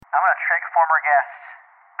I'm gonna trick former guest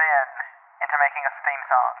Ben into making us a theme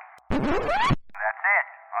song. That's it.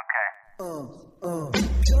 Okay.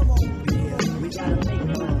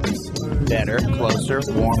 Better, closer,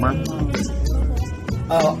 warmer.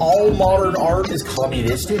 All modern art is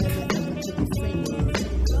communistic.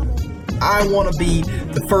 I want to be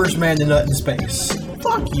the first man to nut in space.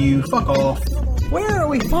 Fuck you. Fuck off. Where are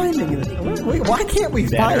we finding it? Why can't we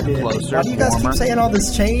find it? Closer, Why do you guys warmer. keep saying all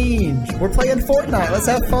this change? We're playing Fortnite. Let's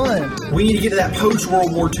have fun. We need to get to that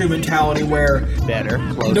post-World War II mentality where Better,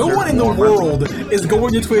 closer, no one in the warmer. world is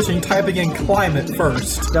going to Twitch and typing in climate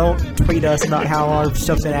first. Don't tweet us about how our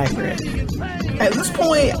stuff's inaccurate. At this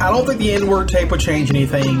point, I don't think the N-word tape would change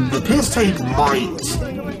anything. The piss tape might.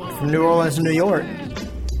 From New Orleans to New York.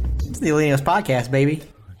 It's the Linus Podcast, baby.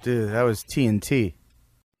 Dude, that was TNT.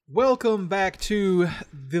 Welcome back to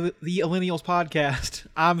the Millennials Podcast.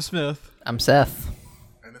 I'm Smith. I'm Seth.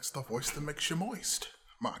 And it's the voice that makes you moist,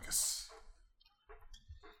 Marcus.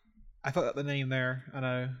 I fucked up the name there. I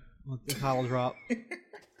know. The title drop. I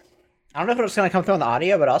don't know if it was going to come through on the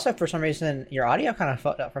audio, but also for some reason your audio kind of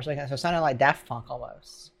fucked up for a second, so it sounded like Daft Punk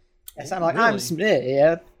almost. It sounded like Really? I'm Smith.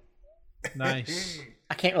 Yeah, Nice.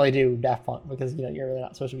 I can't really do Daft Punk because you're really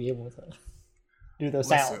not supposed to be able to do those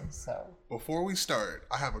Listen. sounds. So, Before we start,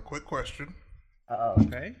 I have a quick question.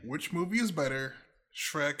 Okay. Which movie is better,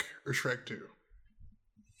 Shrek or Shrek 2?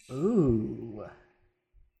 ooh,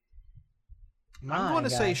 I'm going to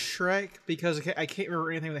say God. Shrek because I can't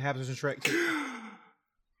remember anything that happens in Shrek 2.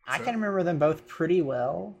 I can remember them both pretty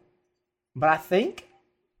well, but I think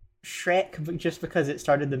Shrek just because it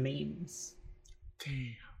started the memes.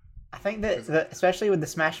 Damn. I think that especially with the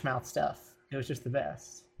Smash Mouth stuff, it was just the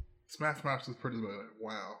best. Smash Mouth is pretty good.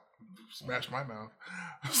 Wow. Smash my mouth.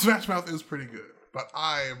 Smash Mouth is pretty good. But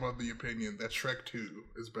I am of the opinion that Shrek 2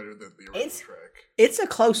 is better than the original It's- Shrek. It's a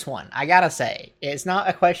close one, I gotta say. It's not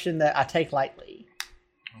a question that I take lightly.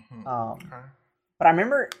 Okay. But I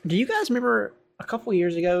remember, do you guys remember a couple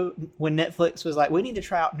years ago when Netflix was like, we need to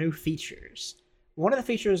try out new features? One of the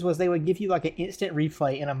features was they would give you like an instant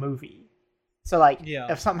replay in a movie. So like,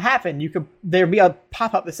 Yeah. if something happened, there'd be a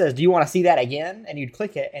pop-up that says, do you want to see that again? And you'd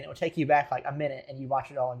click it and it would take you back like a minute and you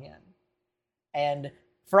watch it all again. And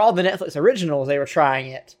for all the Netflix originals, they were trying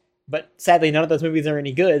it. But sadly, none of those movies are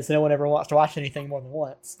any good, so no one ever wants to watch anything more than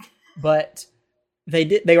once. But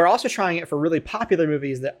they were also trying it for really popular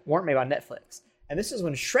movies that weren't made by Netflix. And this is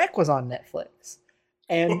when Shrek was on Netflix.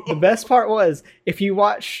 And the best part was, if you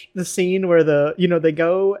watch the scene where they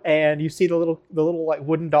go and you see the little like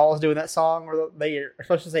wooden dolls doing that song where they are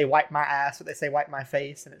supposed to say "wipe my ass," but they say "wipe my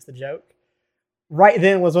face," and it's the joke. Right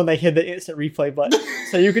then was when they hit the instant replay button,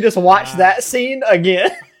 so you could just watch that scene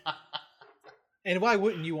again. And why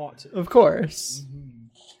wouldn't you want to? Of course.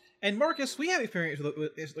 And Marcus, we have experience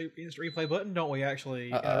with instant replay button, don't we? Actually,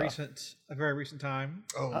 in a very recent time.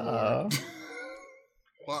 Oh, Lord.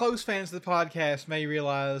 Wow. Close fans of the podcast may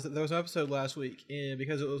realize that there was an episode last week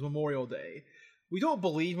because it was Memorial Day. We don't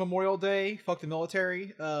believe Memorial Day. Fuck the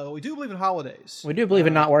military. We do believe in holidays. We do believe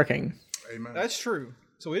in not working. Amen. That's true.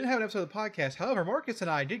 So we didn't have an episode of the podcast. However, Marcus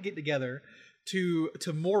and I did get together to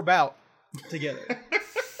morb out together.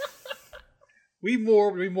 We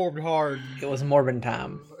morbed hard. It was Morbin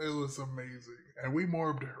time. It was amazing. And we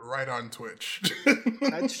morbed right on Twitch.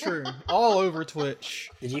 That's true. All over Twitch.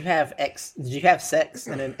 Did you have sex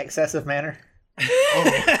in an excessive manner?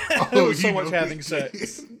 It was so you much know having me.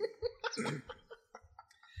 sex.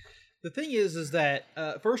 The thing is that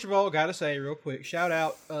first of all, gotta say real quick, shout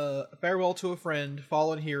out, farewell to a friend,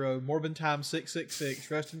 fallen hero, Morbin Time 666,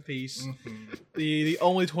 rest in peace. The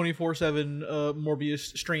only 24/7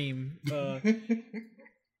 Morbius stream.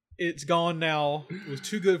 It's gone now. It was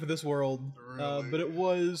too good for this world, Really? but it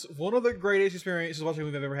was one of the greatest experiences watching a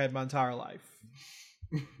movie I've ever had in my entire life.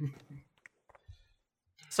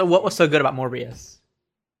 So what was so good about Morbius?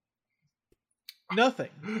 Nothing.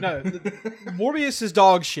 No. Morbius is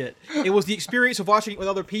dog shit. It was the experience of watching it with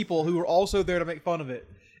other people who were also there to make fun of it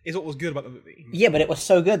is what was good about the movie. Yeah, but it was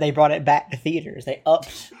so good they brought it back to theaters. They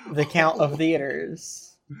upped the count of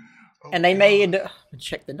theaters. And they made,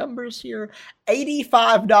 check the numbers here,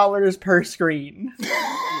 $85 per screen.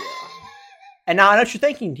 And now I know what you're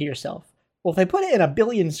thinking to yourself. Well, if they put it in 1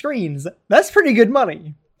 billion screens, that's pretty good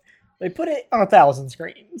money. They put it on 1,000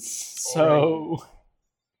 screens. So...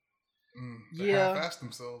 They Yeah. half-assed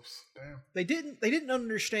themselves. Damn. They didn't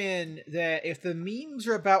understand that if the memes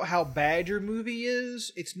are about how bad your movie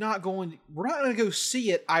is, we're not going to go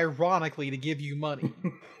see it ironically to give you money.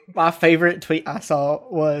 My favorite tweet I saw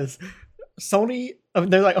was Sony.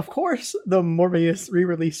 They're like, of course the Morbius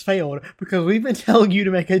re-release failed because we've been telling you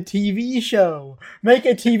to make a TV show. Make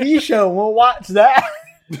a TV show. We'll watch that.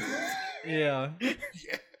 Yeah.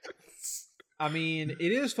 Yes. I mean,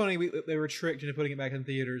 it is funny they were tricked into putting it back in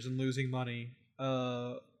theaters and losing money.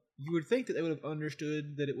 You would think that they would have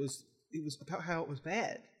understood that it was about how it was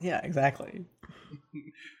bad. Yeah, exactly.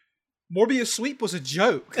 Morbius Sweep was a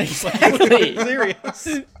joke. Exactly. Serious.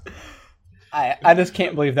 I just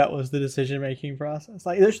can't believe that was the decision making process.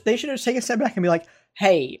 Like they should have taken a step back and be like,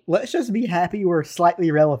 "Hey, let's just be happy we're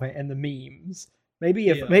slightly relevant in the memes. Maybe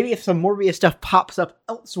if some Morbius stuff pops up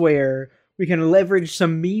elsewhere, we can leverage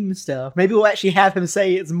some meme stuff. Maybe we'll actually have him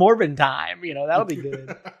say it's Morbin time. You know, that would be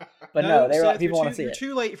good." But no, they were like, people want to see You're it.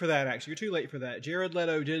 too late for that. Actually, you're too late for that. Jared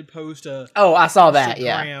Leto did post a Oh, I saw that.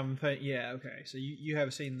 Yeah, Instagram thing. Yeah, okay. So you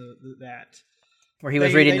have seen that. where he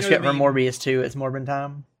was reading the script for Morbius 2. It's Morbin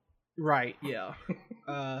time. Right. Yeah.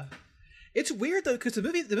 It's weird though because the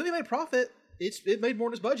movie made profit. It made more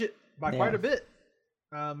than its budget by quite a bit.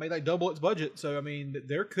 Made like double its budget. So I mean,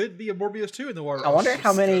 there could be a Morbius 2 in the works. I wonder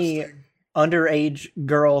how many underage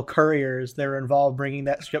girl couriers that were involved bringing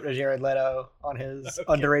that script to Jared Leto on his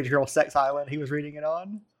underage girl sex island he was reading it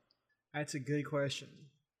on. That's a good question,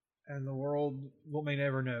 and the world may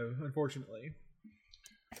never know. Unfortunately,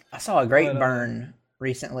 I saw a great burn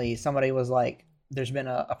recently. Somebody was like, "There's been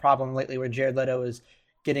a problem lately where Jared Leto is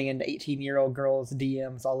getting into 18-year-old girls'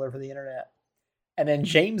 DMs all over the internet." And then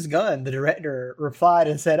James Gunn, the director, replied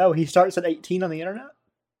and said, "Oh, he starts at 18 on the internet?"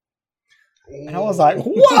 And I was like,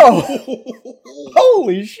 "Whoa!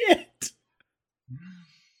 Holy shit!"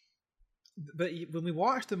 But when we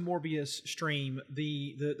watched the Morbius stream,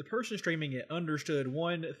 the person streaming it understood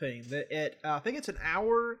one thing, that at I think it's an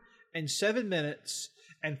hour and 7 minutes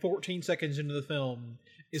and 14 seconds into the film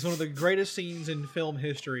is one of the greatest scenes in film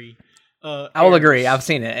history. I will agree. I've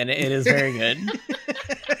seen it, and it is very good.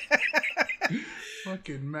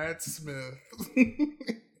 Fucking Matt Smith.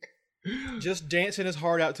 Just dancing his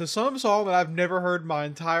heart out to some song that I've never heard in my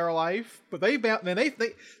entire life. But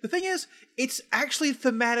the thing is, it's actually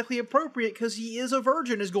thematically appropriate because he is a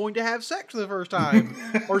virgin, is going to have sex for the first time,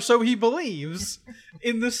 or so he believes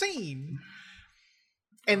in the scene.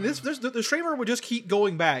 And the streamer would just keep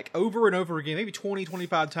going back over and over again, maybe 20,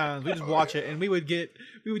 25 times. We just watch it, and we would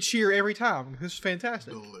cheer every time. This is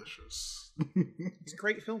fantastic. Delicious. It's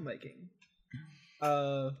great filmmaking.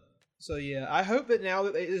 So yeah, I hope that now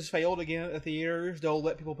that it has failed again at the theaters, they'll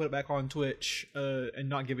let people put it back on Twitch and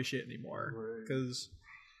not give a shit anymore, because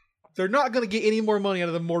they're not going to get any more money out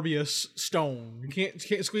of the Morbius stone. You can't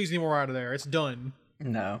squeeze any more out of there. It's done.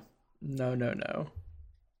 No.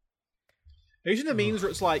 Have you seen the memes where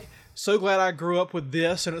it's like, "So glad I grew up with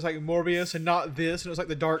this," and it's like Morbius, and not this, and it's like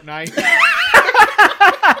the Dark Knight.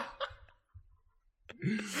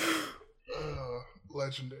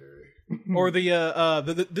 Legendary. Or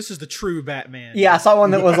the this is the true Batman. Yeah, I saw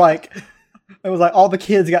one that was like, it was like all the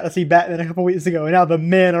kids got to see Batman a couple weeks ago, and now the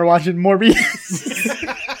men are watching Morbius.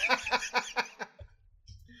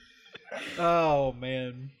 Oh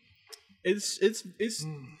man, it's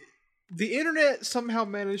the internet somehow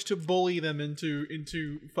managed to bully them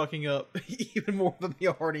into fucking up even more than they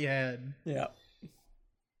already had. Yeah.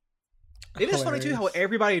 It is funny too how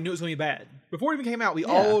everybody knew it was going to be bad before it even came out. We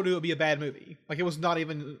all knew it would be a bad movie. Like it was not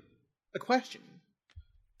even a question.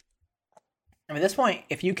 I mean, at this point,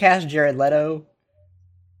 if you cast Jared Leto,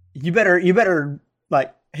 you better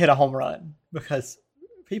like hit a home run, because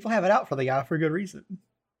people have it out for the guy for a good reason.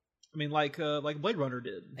 I mean, like Blade Runner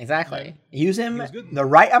did. Exactly. Use him good. the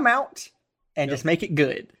right amount and just make it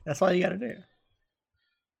good. That's all you got to do.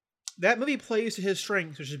 That movie plays to his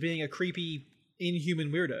strengths, which is being a creepy, inhuman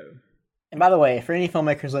weirdo. And by the way, for any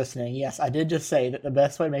filmmakers listening, yes, I did just say that the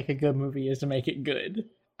best way to make a good movie is to make it good.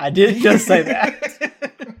 I did just say that.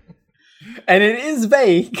 And it is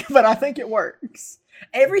vague, but I think it works.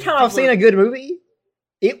 Every time I've seen a good movie,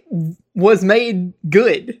 it was made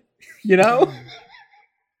good, you know?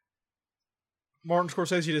 Martin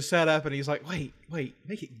Scorsese just sat up and he's like, wait,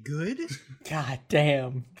 make it good? God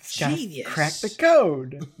damn. This guy's Genius. cracked the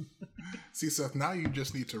code. See, Seth, now you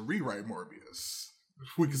just need to rewrite Morbius.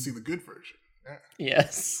 We can see the good version. Yeah.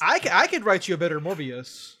 Yes. I could write you a better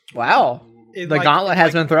Morbius. Wow. In The gauntlet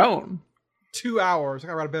has been thrown. 2 hours. I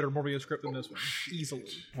can write a better Morbius script than this one. Easily.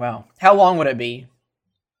 Wow. How long would it be?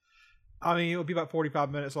 I mean, it would be about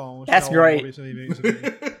 45 minutes long. That's great. Perfect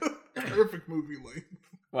movie length.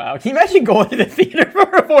 Wow. Can you imagine going to the theater for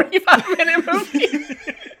a 45-minute movie?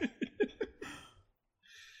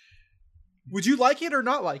 Would you like it or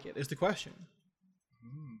not like it, is the question.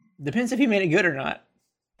 Depends if you made it good or not.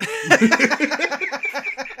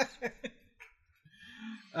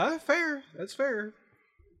 Fair. That's fair.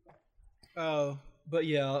 But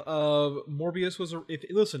yeah, Morbius was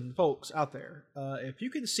listen, folks out there, if you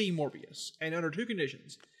can see Morbius and under 2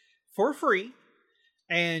 conditions, for free,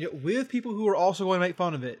 and with people who are also going to make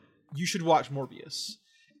fun of it, you should watch Morbius.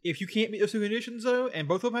 If you can't meet those 2 conditions though, and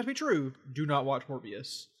both of them have to be true, do not watch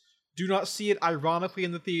Morbius. Do not see it ironically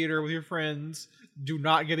in the theater with your friends. Do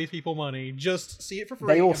not give these people money. Just see it for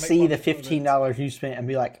free. They will see the $15 you spent and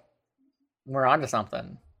be like, "We're onto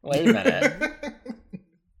something." Wait a minute.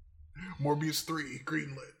 Morbius 3,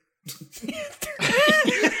 greenlit.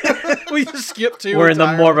 We just skipped 2. We're in the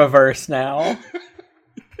Morbiverse now.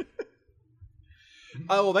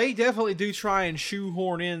 Oh, they definitely do try and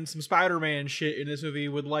shoehorn in some Spider-Man shit in this movie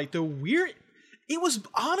with like the weird. It was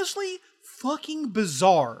honestly fucking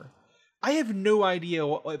bizarre. I have no idea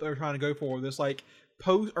what they're trying to go for with this, like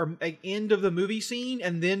post or like, end of the movie scene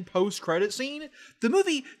and then post-credit scene. The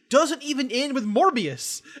movie doesn't even end with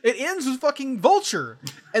Morbius. It ends with fucking Vulture,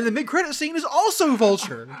 and the mid-credit scene is also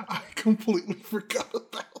Vulture. I completely forgot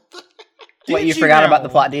about that. Wait, you forgot about the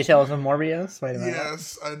plot details of Morbius? Wait a minute.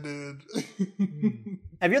 Yes, I did.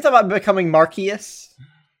 Have you thought about becoming Marcius?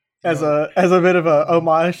 As a bit of a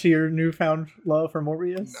homage to your newfound love for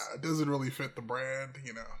Morbius? Nah, it doesn't really fit the brand.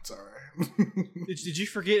 It's alright. Did you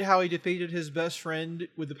forget how he defeated his best friend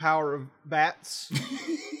with the power of bats?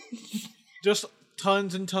 Just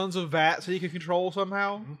tons and tons of bats that he could control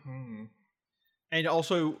somehow. Mm-hmm. And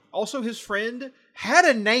also his friend had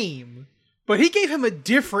a name, but he gave him a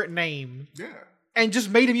different name. Yeah. And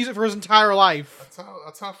just made him use it for his entire life.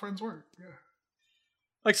 That's how friends work. Yeah.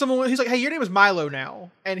 Like he's like, "Hey, your name is Milo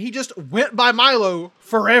now," and he just went by Milo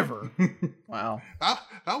forever. Wow.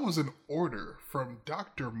 That was an order from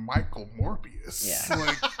Dr. Michael Morbius. Yeah.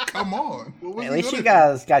 Like, come on. At least you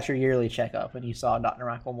guys got your yearly checkup and you saw Dr.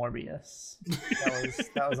 Michael Morbius.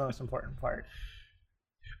 That was the most important part.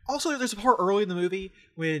 Also, there's a part early in the movie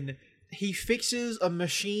when he fixes a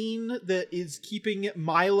machine that is keeping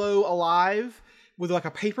Milo alive with like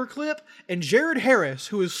a paperclip, and Jared Harris,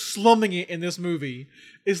 who is slumming it in this movie,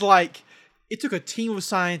 is like, "It took a team of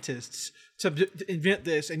scientists to invent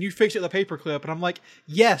this, and you fixed it with a paperclip." And I'm like,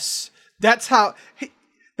 yes, that's how...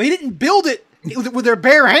 They didn't build it with their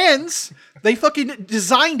bare hands. They fucking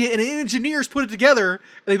designed it, and engineers put it together, and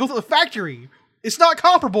they built it in the factory. It's not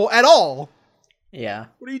comparable at all. Yeah.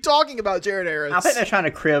 What are you talking about, Jared Harris? I think they're trying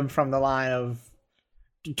to crib from the line of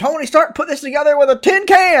Tony Stark put this together with a tin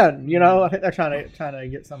can. I think they're trying to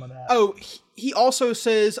get some of that. Oh, he also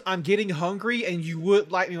says, "I'm getting hungry, and you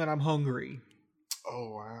would like me when I'm hungry."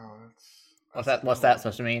 Oh wow, What's that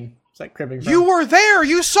supposed to mean? It's like cribbing. You were there.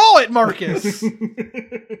 You saw it, Marcus.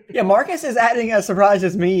 Yeah, Marcus is acting as surprised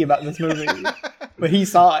as me about this movie, but he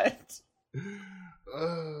saw it.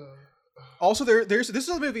 Also, this is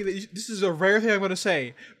a movie this is a rare thing I'm going to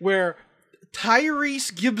say, where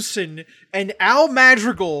Tyrese Gibson and Al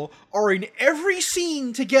Madrigal are in every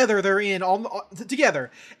scene together they're in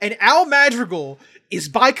together, and Al Madrigal is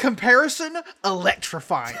by comparison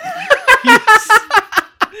electrifying.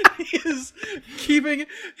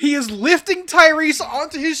 He is lifting Tyrese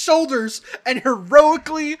onto his shoulders and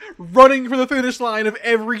heroically running for the finish line of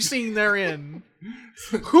every scene they're in.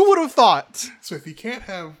 Who would have thought? So if you can't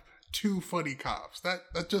have 2 funny cops, that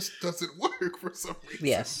just doesn't work for some reason.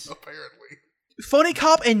 Yes. Apparently. Funny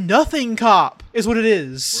cop and nothing cop is what it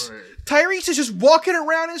is. Right. Tyrese is just walking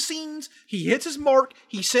around in scenes. He hits his mark.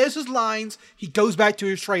 He says his lines. He goes back to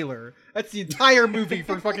his trailer. That's the entire movie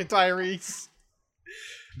for fucking Tyrese.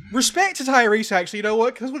 Respect to Tyrese, actually. You know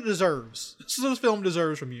what? Because what it deserves. This is what this film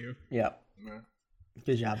deserves from you. Yep. Yeah.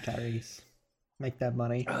 Good job, Tyrese. Make that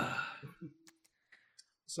money.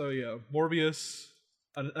 So yeah, Morbius,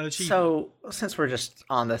 an achievement. So since we're just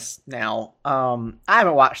on this now, I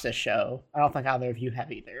haven't watched this show. I don't think either of you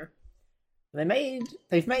have either.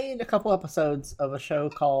 They've made a couple episodes of a show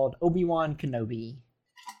called Obi-Wan Kenobi.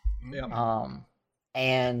 Yeah.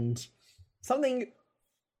 And something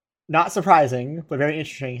not surprising but very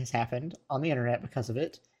interesting has happened on the internet because of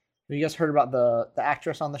it. Have you guys heard about the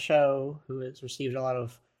actress on the show who has received a lot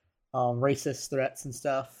of racist threats and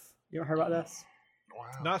stuff? You ever heard about this?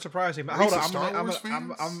 Wow. Not surprising. But Racist hold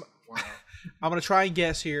on, Wow. I'm gonna try and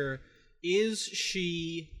guess here. Is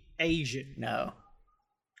she Asian? No.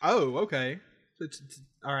 Oh, okay.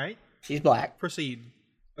 All right. She's black. Proceed.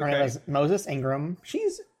 Her name Okay. is Moses Ingram. She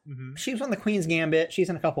was on the Queen's Gambit. She's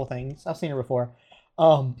in a couple of things. I've seen her before.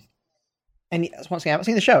 And once again, I haven't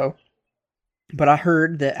seen the show, but I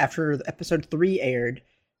heard that after episode 3 aired,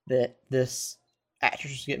 that this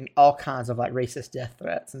actress was getting all kinds of like racist death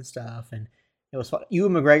threats and stuff. And it was fun.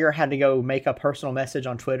 Ewan McGregor had to go make a personal message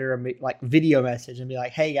on Twitter and like video message and be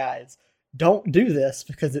like, "Hey guys, don't do this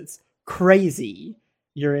because it's crazy."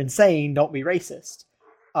 You're insane. Don't be racist.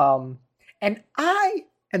 And I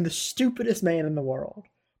am the stupidest man in the world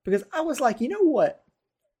because I was like, you know what?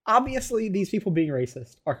 Obviously, these people being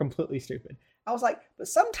racist are completely stupid. I was like, but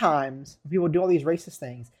sometimes when people do all these racist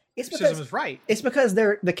things, it's because Racism is right. it's because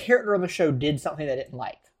the character on the show did something they didn't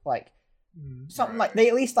like something like they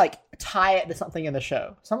at least like tie it to something in the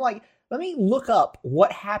show. So I'm like, let me look up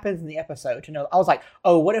what happens in the episode to know. I was like,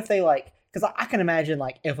 oh, what if they like? Because I can imagine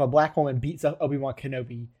like if a black woman beats up Obi-Wan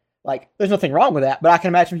Kenobi, like there's nothing wrong with that. But I can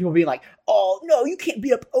imagine people being like, oh no, you can't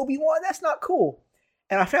beat up Obi-Wan. That's not cool.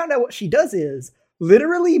 And I found out what she does is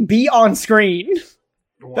literally be on screen.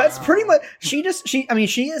 Wow. That's pretty much she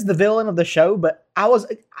is the villain of the show, but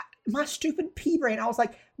my stupid pea brain, I was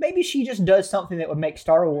like, maybe she just does something that would make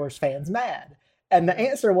Star Wars fans mad. And the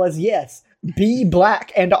answer was yes, be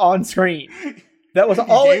black and on screen. That was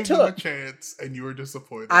all it You gave them a took. chance, and you were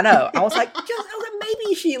disappointed. I know. I was like,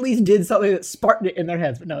 maybe she at least did something that sparked it in their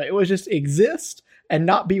heads. But no, it was just exist and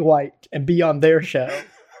not be white and be on their show.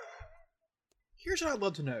 Here's what I'd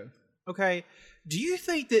love to know. Okay, do you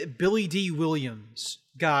think that Billy D. Williams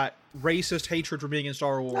got racist hatred for being in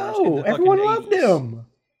Star Wars? in No, the everyone fucking loved 80s? him.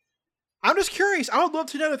 I'm just curious. I would love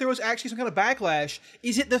to know if there was actually some kind of backlash.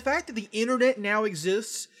 Is it the fact that the internet now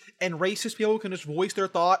exists and racist people can just voice their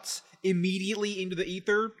thoughts immediately into the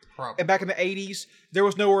ether? Probably. And back in the 80s, there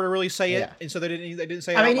was nowhere to really say it, Yeah. and so they didn't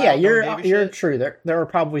say it I out mean, loud, yeah, no one gave a you're shit. true. There were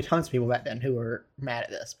probably tons of people back then who were mad at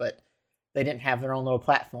this, but they didn't have their own little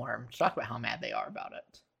platform to talk about how mad they are about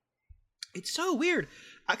it. It's so weird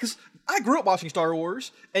because I grew up watching Star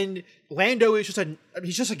Wars, and Lando is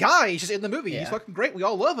he's just a guy. He's just in the movie. He's Yeah. fucking great. We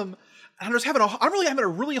all love him. And I'm really having a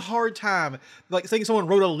really hard time, like thinking someone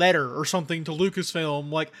wrote a letter or something to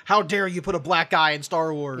Lucasfilm, like, how dare you put a black guy in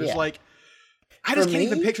Star Wars? Yeah. Like, I just For can't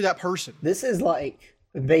even me, picture that person. This is like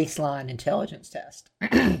a baseline intelligence test.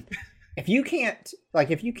 if you can't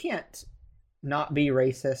not be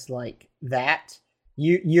racist like that,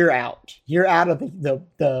 you're out. You're out of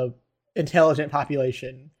the intelligent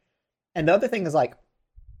population. And the other thing is like,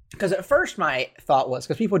 because at first my thought was,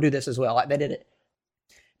 because people do this as well, like they did it.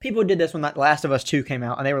 People did this when like Last of Us 2 came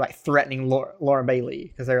out, and they were like threatening Lauren Bailey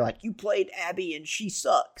because they were like, "You played Abby and she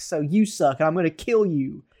sucks, so you suck, and I'm going to kill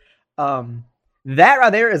you." That right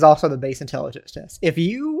there is also the base intelligence test. If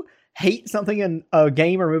you hate something in a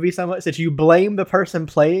game or movie so much that you blame the person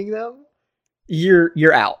playing them, you're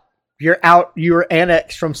out. You're out. You're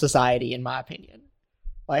annexed from society, in my opinion.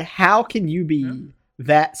 Like, how can you be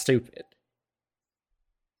that stupid?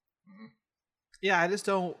 Yeah,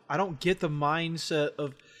 I don't get the mindset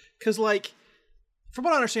of, because like, from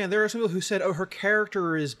what I understand, there are some people who said, oh, her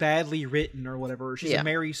character is badly written or whatever. She's a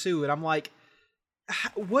Mary Sue. And I'm like,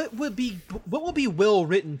 what would be well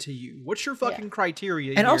written to you? What's your fucking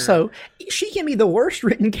criteria? And here? also, she can be the worst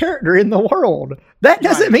written character in the world. That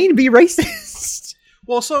doesn't mean be racist.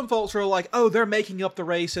 Well, some folks are like, oh, they're making up the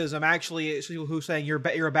racism. Actually, it's people who are saying you're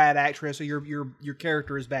a bad actress or your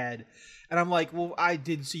character is bad. And I'm like, well, I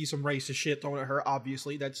did see some racist shit thrown at her.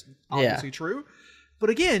 Obviously, that's obviously true. But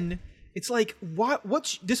again, it's like,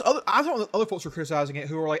 what's this other? I thought other folks were criticizing it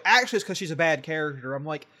who were like, actually, it's because she's a bad character. I'm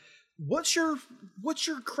like, what's your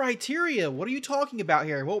criteria? What are you talking about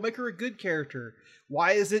here? What will make her a good character?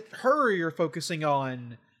 Why is it her you're focusing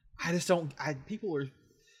on? I just don't. I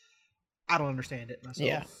don't understand it myself.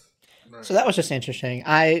 Yeah. So that was just interesting.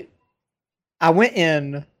 I went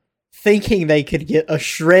in thinking they could get a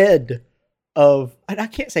shred of, and I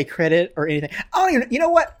can't say credit or anything. You know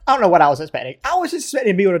what? I don't know what I was expecting. I was just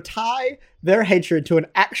expecting to be able to tie their hatred to an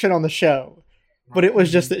action on the show, but it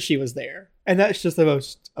was just that she was there, and that's just the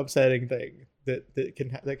most upsetting thing that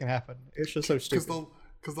can happen. It's just so stupid.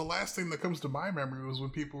 Because the last thing that comes to my memory was when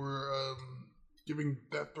people were giving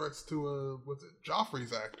death threats to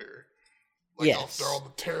Joffrey's actor. Like, Yes. after all the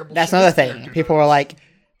terrible. That's shit another this thing. character People does. were like,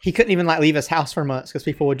 he couldn't even like leave his house for months because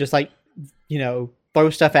people would just like, throw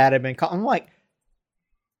stuff at him and call. I'm like,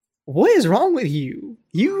 what is wrong with you?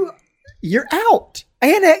 You're out,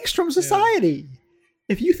 annexed from society.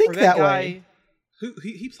 If you think Or that guy way, who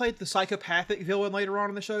he played the psychopathic villain later on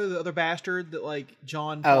in the show, the other bastard that like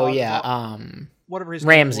John. oh Pod- yeah, whatever his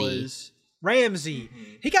Ramsey. name was. Ramsey.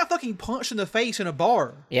 He got fucking punched in the face in a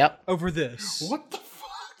bar yep. over this. What the fuck?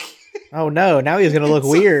 Oh no, now he's gonna look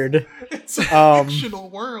weird. It's a fictional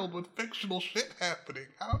world with fictional shit happening.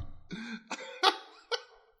 How?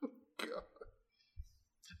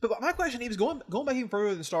 But my question is going back even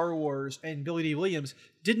further than Star Wars and Billy D. Williams.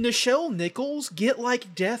 Did Nichelle Nichols get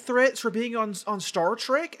like death threats for being on Star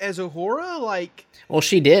Trek as Uhura? Like, Well,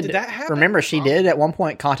 she did. Did that happen? Remember, she did at one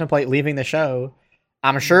point contemplate leaving the show.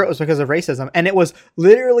 I'm sure it was because of racism, and it was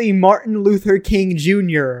literally Martin Luther King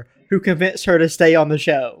Jr. who convinced her to stay on the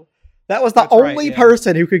show. That was the That's right, only yeah.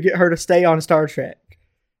 person who could get her to stay on Star Trek.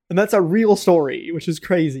 And that's a real story, which is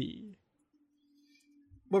crazy.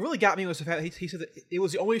 What really got me was the fact that he said that it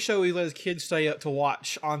was the only show he let his kids stay up to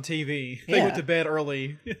watch on TV. They Yeah. went to bed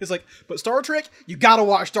early. It's like, but Star Trek, you gotta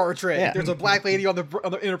watch Star Trek. Yeah. There's a black lady on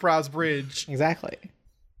the Enterprise bridge. Exactly.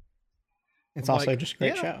 It's I'm also like, just a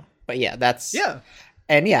great yeah. show. But yeah, that's Yeah.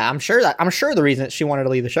 And yeah, I'm sure the reason that she wanted to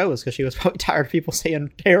leave the show was because she was probably tired of people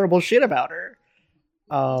saying terrible shit about her.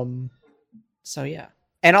 So yeah,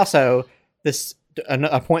 and also this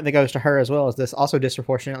a point that goes to her as well is this also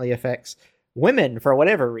disproportionately affects women for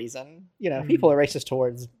whatever reason. People are racist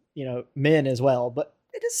towards men as well, but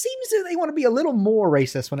it just seems that they want to be a little more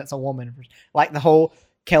racist when it's a woman, like the whole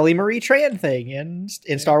Kelly Marie Tran thing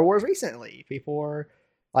in Star Wars recently.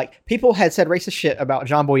 People had said racist shit about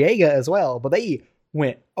John Boyega as well, but they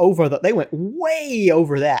went way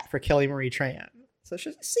over that for Kelly Marie Tran. So it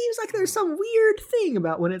just seems like there's some weird thing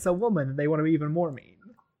about when it's a woman they want to be even more mean.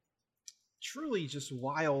 Truly just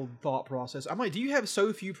wild thought process. I'm like, do you have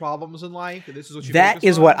so few problems in life that this is what you That focus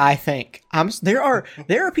is on? what I think. There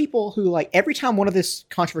are people who, like, every time one of these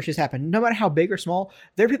controversies happen, no matter how big or small,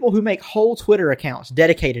 there are people who make whole Twitter accounts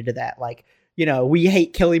dedicated to that. Like, we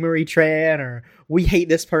hate Kelly Marie Tran, or we hate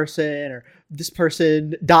this person, or this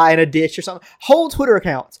person die in a ditch or something. Whole Twitter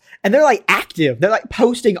accounts. And they're like active. They're like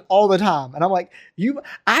posting all the time. And I'm like,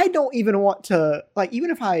 I don't even want to, like,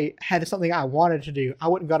 even if I had something I wanted to do, I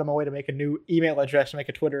wouldn't go to my way to make a new email address to make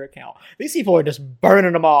a Twitter account. These people are just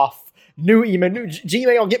burning them off. New email, new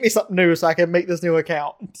Gmail, get me something new so I can make this new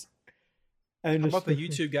account. And How about the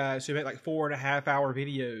YouTube guys who make like 4.5 hour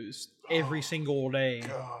videos every single day?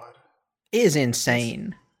 God. is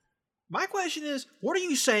insane. My question is, what are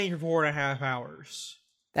you saying for 4.5 hours?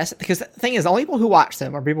 That's because the thing is, the only people who watch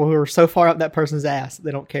them are people who are so far up that person's ass that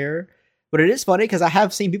they don't care. But it is funny because I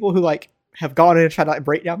have seen people who have gone in and tried to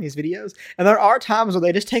break down these videos, and there are times where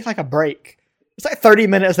they just take a break. It's 30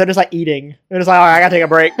 minutes. They're just eating. They're just all right, I gotta take a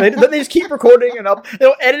break. They just keep recording and they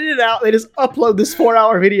don't edit it out. They just upload this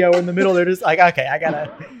 4-hour video in the middle. They're just like, okay, I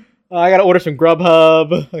gotta order some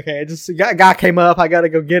Grubhub. Okay, a guy came up. I gotta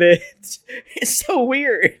go get it. It's so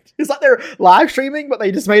weird. It's like they're live streaming, but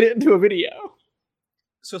they just made it into a video.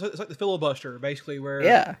 So it's like the filibuster, basically, where you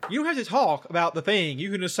don't have to talk about the thing.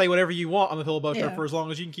 You can just say whatever you want on the filibuster for as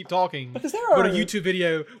long as you can keep talking. Because there Go are to a YouTube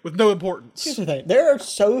video with no importance. Here's the thing. There are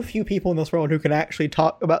so few people in this world who can actually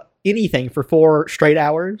talk about anything for 4 straight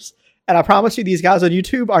hours. And I promise you, these guys on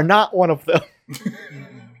YouTube are not one of them.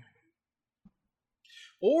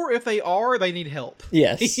 Or if they are, they need help.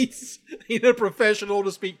 Yes. They need a professional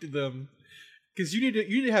to speak to them. Because you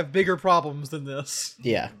need to have bigger problems than this.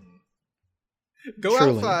 Yeah. Go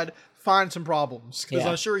Truly. outside, find some problems. Because Yeah.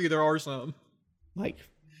 I assure you there are some.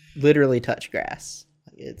 Literally touch grass.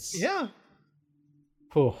 It's Yeah.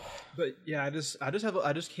 Whew. But yeah,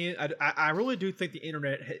 I really do think the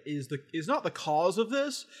internet is not the cause of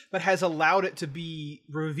this, but has allowed it to be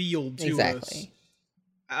revealed to us. Exactly.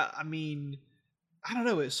 I mean, I don't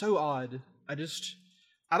know. It's so odd. I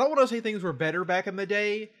don't want to say things were better back in the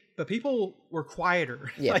day, but people were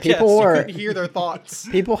quieter. Yeah, I people guess. were- You couldn't hear their thoughts.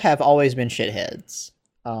 People have always been shitheads.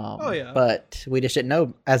 Yeah. But we just didn't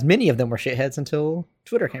know as many of them were shitheads until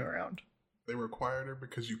Twitter came around. They were quieter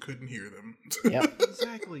because you couldn't hear them. Yep.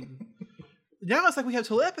 Exactly. Now it's like we have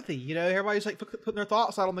telepathy. Everybody's putting their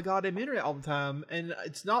thoughts out on the goddamn internet all the time, and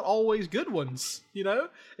it's not always good ones.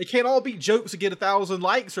 It can't all be jokes to get 1,000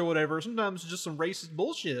 likes or whatever. Sometimes it's just some racist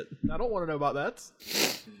bullshit. I don't want to know about that.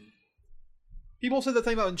 People said the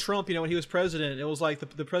thing about when Trump, when he was president, it was like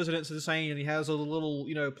the president's insane and he has a little,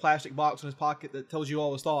 plastic box in his pocket that tells you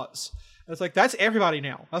all his thoughts. And it's like, that's everybody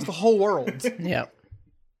now. That's the whole world. Yep.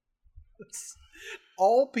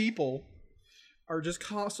 All people are just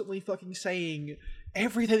constantly fucking saying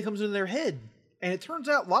everything that comes into their head. And it turns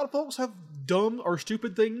out a lot of folks have dumb or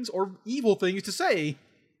stupid things or evil things to say.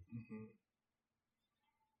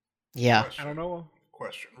 Yeah. Question. I don't know.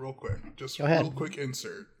 Question, real quick. Just Go ahead. real quick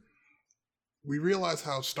insert. We realize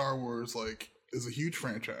how Star Wars is a huge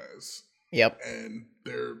franchise, Yep. and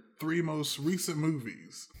their 3 most recent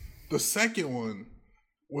movies. The second one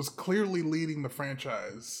was clearly leading the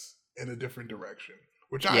franchise in a different direction,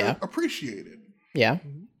 which I Yeah. appreciated. Yeah.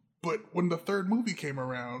 But when the third movie came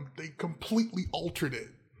around, they completely altered it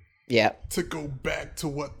Yeah. to go back to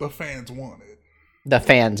what the fans wanted. The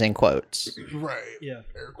fans in quotes. Right. Yeah.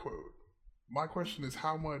 Air quote. My question is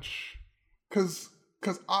how much... Because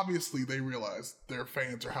obviously they realize their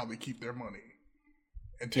fans are how they keep their money.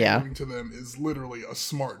 And Yeah. tailoring to them is literally a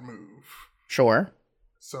smart move. Sure.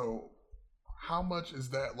 So how much is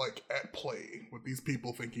that at play with these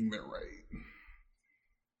people thinking they're right?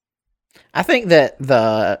 I think that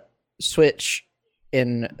the switch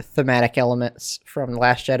in thematic elements from The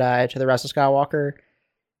Last Jedi to The Rise of Skywalker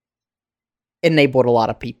enabled a lot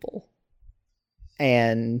of people.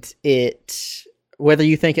 And it, whether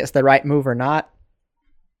you think it's the right move or not,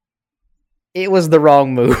 it was the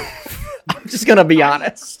wrong move. I'm just going to be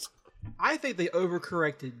honest. I think they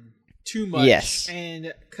overcorrected too much. Yes.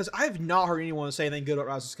 And because I've not heard anyone say anything good about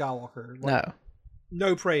Rise of Skywalker. Like, No.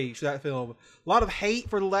 No praise for that film. A lot of hate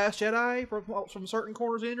for The Last Jedi from certain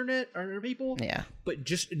corners of the internet or people. Yeah. But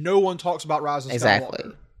just no one talks about Rise of Exactly.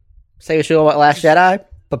 Skywalker. Say what you will about Last Jedi,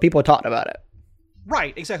 but people talked about it.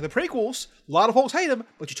 Right, exactly. The prequels, a lot of folks hate them,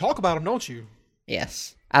 but you talk about them, don't you?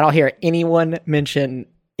 Yes. I don't hear anyone mention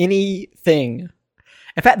anything.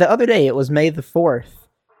 In fact, the other day, it was May the 4th.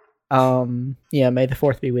 May the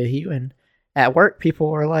 4th be with you. And at work,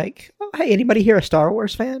 people were like, oh, hey, anybody here a Star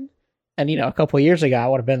Wars fan? And, a couple of years ago, I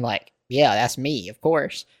would have been like, yeah, that's me, of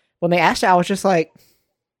course. When they asked it, I was just like,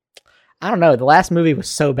 I don't know. The last movie was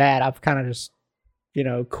so bad. I've kind of just,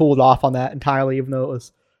 cooled off on that entirely, even though it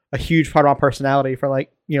was a huge part of my personality for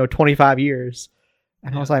 25 years.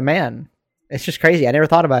 And I was like, man, it's just crazy. I never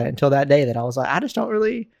thought about it until that day that I was like, I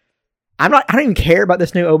don't even care about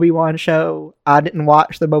this new Obi-Wan show. I didn't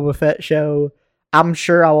watch the Boba Fett show. I'm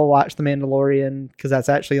sure I will watch The Mandalorian because that's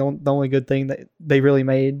actually the only good thing that they really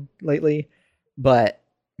made lately. But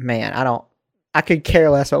man, I could care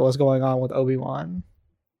less about what's going on with Obi-Wan.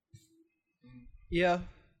 Yeah.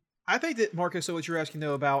 I think that, Marcus, so what you're asking,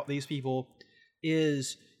 though, about these people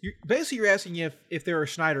is you're asking if there are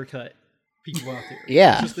Snyder Cut people out there.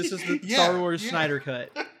 Yeah. This is the Star Wars Snyder Cut.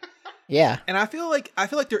 Yeah. And I feel like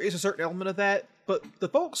there is a certain element of that, but the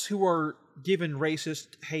folks who are given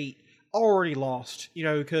racist hate already lost,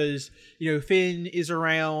 because Finn is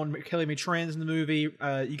around, Kelly McTrand's in the movie.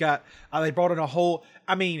 You got they brought in a whole.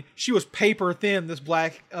 I mean, she was paper thin. This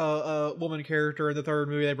black woman character in the third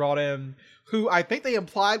movie they brought in, who I think they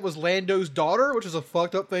implied was Lando's daughter, which is a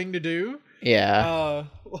fucked up thing to do. Yeah.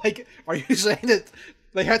 Are you saying that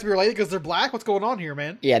they have to be related because they're black? What's going on here,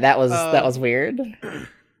 man? Yeah, that was weird.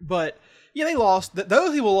 But yeah, they lost.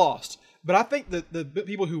 Those people lost. But I think that the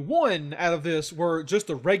people who won out of this were just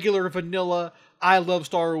the regular vanilla I love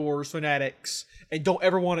Star Wars fanatics and don't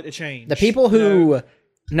ever want it to change. The people who,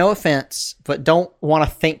 no offense, but don't want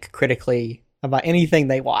to think critically about anything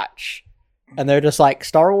they watch. And they're just like,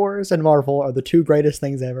 Star Wars and Marvel are the two greatest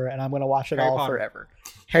things ever, and I'm going to watch it Harry all Potter. forever.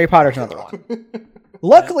 Harry Potter's another one.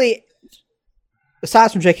 Luckily,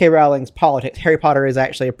 aside from J.K. Rowling's politics, Harry Potter is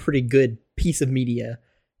actually a pretty good piece of media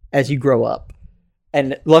as you grow up.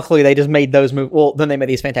 And luckily, they just made those movies. Well, then they made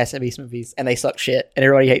these Fantastic Beasts movies, and they suck shit, and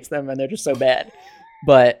everybody hates them, and they're just so bad.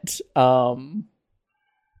 But,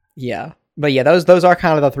 yeah. But yeah, those are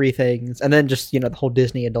kind of the three things. And then just, the whole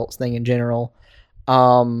Disney adults thing in general.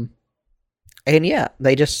 And yeah,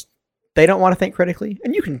 they don't want to think critically.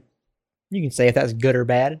 And you can say if that's good or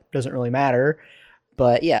bad. It doesn't really matter.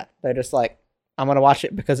 But yeah, they're just like, I'm going to watch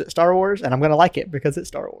it because it's Star Wars, and I'm going to like it because it's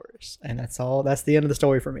Star Wars. And that's all. That's the end of the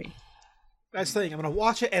story for me. That's the thing. I'm going to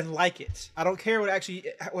watch it and like it. I don't care what it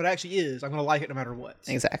actually is. I'm going to like it no matter what.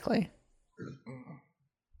 Exactly.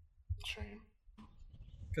 Shame.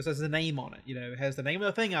 Because there's the name on it. It has the name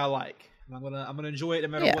of the thing I like. And I'm gonna enjoy it no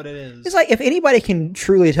matter what it is. It's like, if anybody can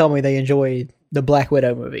truly tell me they enjoyed the Black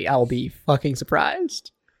Widow movie, I will be fucking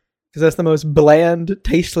surprised. Because that's the most bland,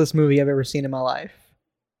 tasteless movie I've ever seen in my life.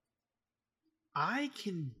 I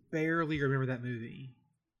can barely remember that movie.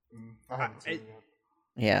 I haven't seen it yet.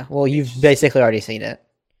 Yeah, well, you've basically already seen it.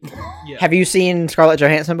 Yeah. Have you seen Scarlett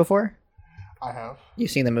Johansson before? I have.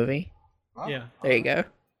 You've seen the movie? Oh, Yeah. There you go.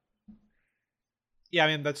 Yeah,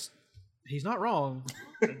 I mean, he's not wrong.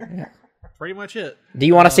 Pretty much it. Do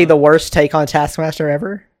you want to see the worst take on Taskmaster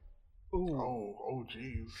ever? Ooh. Oh,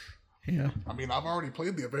 jeez. Yeah. I mean, I've already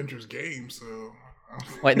played the Avengers game, so.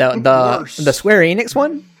 Wait, the Worse. the Square Enix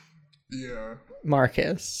one? Yeah.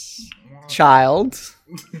 Marcus. Child.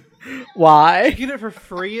 Why? Get it for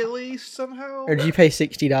free at least somehow? Or did you pay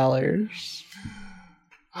 $60?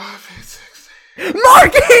 I've hit 60.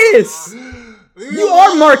 Marcus! You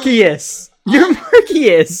are Marcus! You're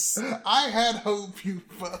Marcus! I had hope you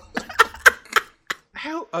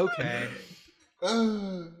How? Okay.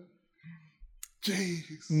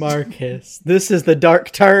 Jeez. Marcus. This is the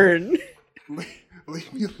dark turn.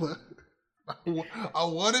 Leave me alone. I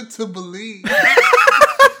wanted to believe.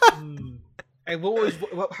 And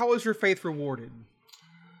how was your faith rewarded?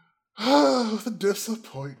 Oh, the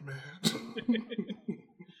disappointment.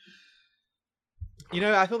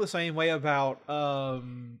 I feel the same way about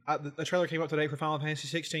the trailer came up today for Final Fantasy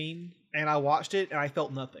 16, and I watched it and I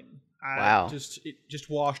felt nothing. Wow. It just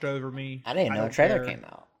washed over me. I didn't even know don't a trailer care. came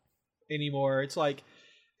out. anymore. It's like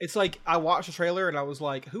I watched the trailer and I was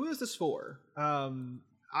like, who is this for?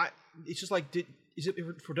 It's just like, is it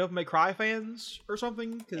for Devil May Cry fans or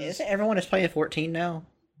something? Isn't everyone is playing 14 now?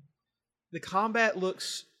 The combat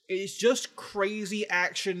it's just crazy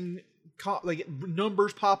action, like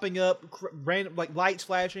numbers popping up, random like lights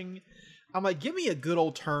flashing. I'm like, give me a good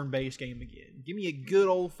old turn-based game again. Give me a good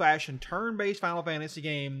old-fashioned turn-based Final Fantasy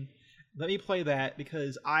game. Let me play that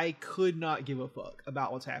because I could not give a fuck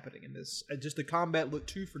about what's happening in this. Just the combat looked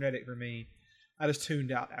too frenetic for me. I just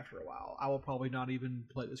tuned out after a while. I will probably not even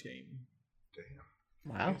play this game.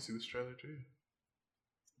 Damn. Wow. I see this trailer too.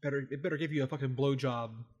 It better give you a fucking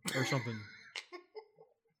blowjob or something.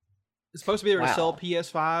 It's supposed to be able to sell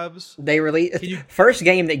PS5s. They released first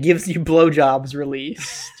game that gives you blowjobs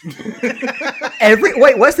released.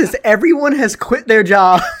 Wait, what's this? Everyone has quit their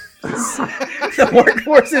jobs. The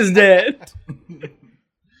workforce is dead.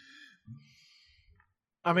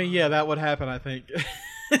 I mean, yeah, that would happen, I think.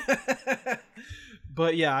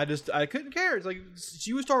 But yeah, I couldn't care. It's like,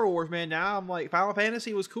 she was Star Wars, man. Now I'm like, Final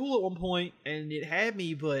Fantasy was cool at one point, and it had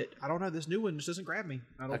me, but I don't know, this new one just doesn't grab me.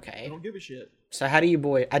 I don't give a shit. So how do you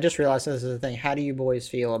boys... I just realized this is the thing. How do you boys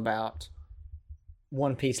feel about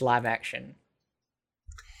One Piece live action?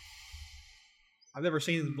 I've never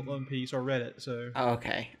seen One Piece or read it, so... Oh,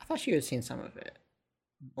 okay. I thought you had seen some of it.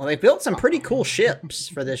 Well, they built some pretty cool ships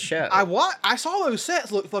for this show. I saw those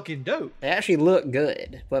sets look fucking dope. They actually look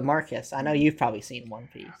good. But Marcus, I know you've probably seen One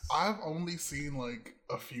Piece. I've only seen like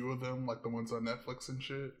a few of them, like the ones on Netflix and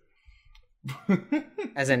shit.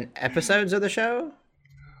 As in episodes of the show?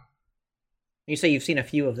 You say you've seen a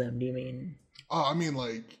few of them, do you mean? Oh, I mean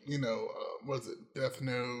like, was it Death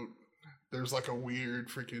Note? There's like a weird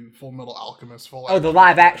freaking Full Metal Alchemist full. Oh, the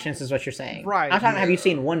live actions is what you're saying. Right. I'm talking, have you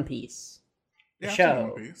seen One Piece? Yeah, I've show. seen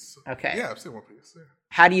One Piece. Okay. Yeah, I've seen One Piece. Yeah.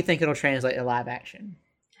 How do you think it'll translate to live action?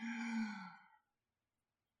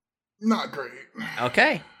 Not great.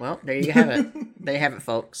 Okay. Well, there you have it. There you have it,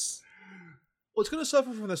 folks. Well, it's going to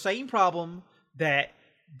suffer from the same problem that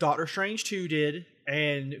Doctor Strange 2 did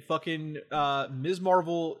and fucking Ms.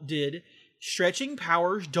 Marvel did. Stretching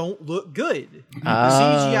powers don't look good. The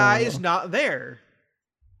CGI is not there.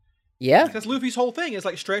 Yeah. Because Luffy's whole thing is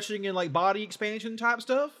like stretching and like body expansion type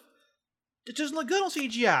stuff. It doesn't look good on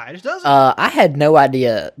CGI. It just doesn't. I had no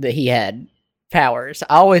idea that he had powers.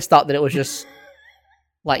 I always thought that it was just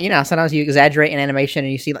like, sometimes you exaggerate in animation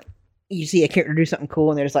and you see a character do something cool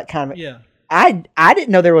and there's like kind of... Yeah. I didn't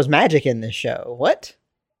know there was magic in this show. What?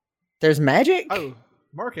 There's magic? Oh,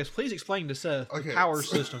 Marcus, please explain to Seth the power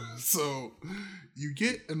system. So, you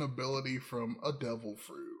get an ability from a devil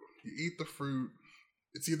fruit. You eat the fruit.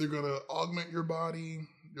 It's either going to augment your body,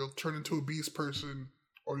 you'll turn into a beast person,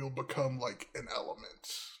 or you'll become like an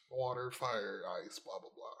element. Water, fire, ice, blah, blah,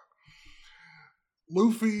 blah.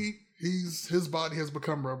 Luffy, his body has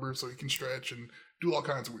become rubber, so he can stretch and do all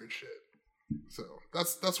kinds of weird shit. So,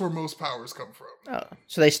 that's where most powers come from. Oh,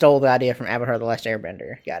 so they stole the idea from Avatar: The Last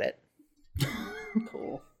Airbender. Got it.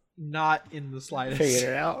 Cool. Not in the slightest. Figured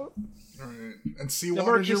it out. All right. And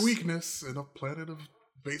seawater is your weakness in a planet of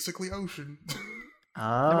basically ocean.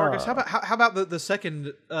 Now, Marcus, how about the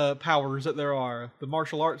second powers that there are? The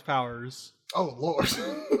martial arts powers. Oh, Lord.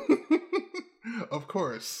 Of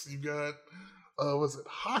course. You got, was it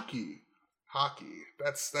hockey? Hockey.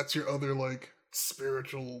 That's your other, like,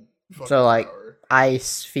 spiritual fucking So, like, power.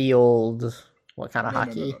 ice, field, what kind of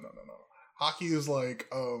hockey? No. Hockey is like,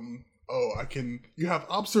 you have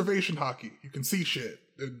observation hockey. You can see shit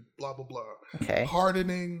and blah, blah, blah. Okay.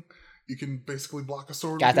 Hardening, you can basically block a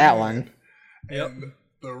sword. Got with that your one. hand. And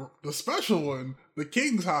the special one, the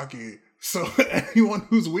King's hockey. So anyone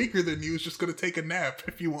who's weaker than you is just going to take a nap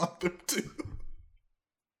if you want them to.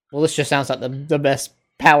 Well, this just sounds like the best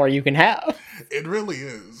power you can have. It really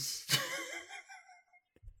is.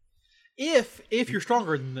 If you're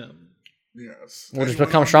stronger than them. Yes. We'll just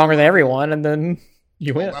become stronger than everyone, and then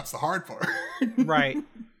you win. That's the hard part. Right.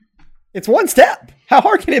 It's one step. How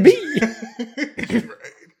hard can it be? Right.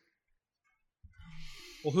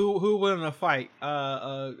 Well, who will win in a fight?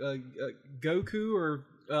 Goku or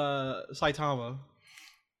Saitama?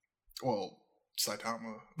 Well,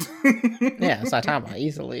 Saitama. Yeah, Saitama,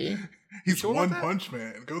 easily. He's Sure One about that? Punch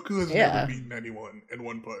Man. Goku has Yeah. never beaten anyone in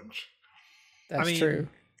one punch. That's true.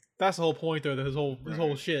 That's the whole point, though. His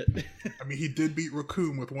whole shit. I mean, he did beat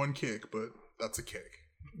Raccoon with one kick, but that's a kick.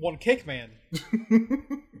 One kick, man.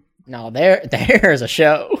 No, there's a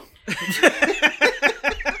show.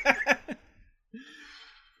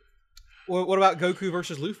 Well, what about Goku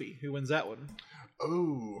versus Luffy? Who wins that one?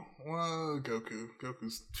 Oh, well, Goku.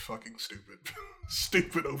 Goku's fucking stupid.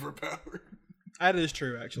 Stupid overpowered. That is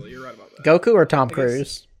true, actually. You're right about that. Goku or Tom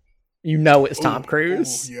Cruise? You know it's Tom Ooh,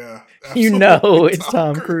 Cruise. ooh, yeah. You know absolutely it's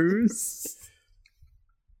Tom Cruise.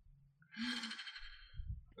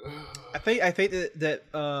 I think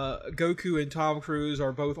that Goku and Tom Cruise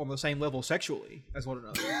are both on the same level sexually as one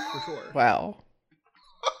another for sure. Wow.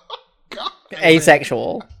 God.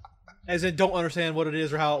 Asexual. As in, don't understand what it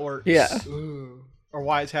is or how it works. Yeah. Or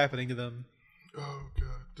why it's happening to them. Oh god.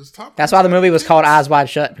 Does Tom That's Cruise why the movie have was called tits? Eyes Wide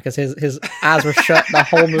Shut, because his eyes were shut the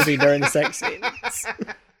whole movie during the sex scenes.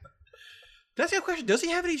 That's a question. Does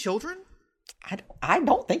he have any children? I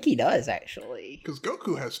don't think he does, actually. Because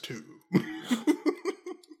Goku has 2.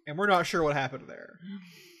 And we're not sure what happened there.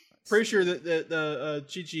 Pretty sure that the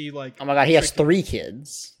Chi-Chi, like... Oh my god, he has tricked- 3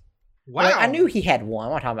 kids. Wow. Like, I knew he had one.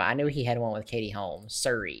 What am I talking about? I knew he had one with Katie Holmes,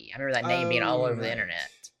 Surrey. I remember that name being all over the right. internet.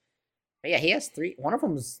 But yeah, he has 3. One of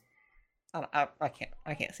them's... I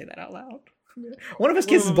can't say that out loud. One of his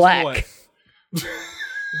kids is black. What?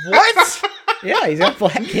 What? Yeah, he's got a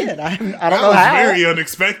black kid. I don't That know was how. very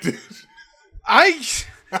unexpected.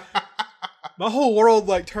 My whole world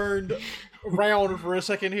like turned around for a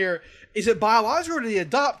second here. Is it biological or did he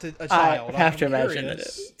adopt a child? I have to I'm imagine it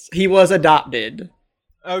curious. is. He was adopted.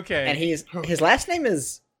 Okay. And his last name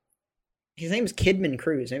is... His name is Kidman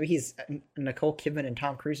Cruz. Maybe he's Nicole Kidman and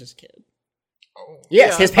Tom Cruise's kid. Oh.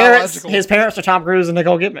 Yes, Yeah, biological. his parents are Tom Cruise and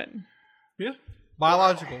Nicole Kidman. Yeah.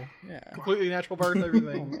 Biological. Yeah. Completely natural birth,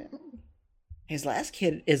 everything. Man. His last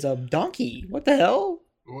kid is a donkey. What the hell?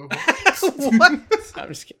 What? I'm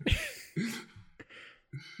just kidding.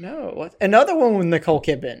 No, what? Another one with Nicole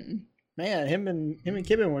Kidman. Man, him and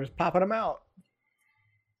Kidman were just popping them out.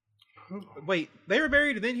 Wait, they were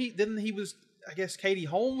married and then he was, I guess, Katie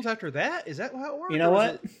Holmes after that? Is that how it worked? You know Or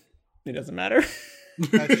is what? It doesn't matter.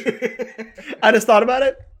 it- I just thought about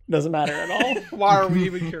it. Doesn't matter at all. Why are we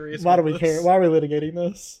even curious? Why do about we care? this? Why are we litigating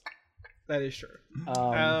this? That is true.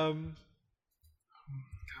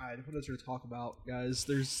 God, what is there to talk about, guys?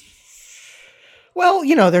 There's Well,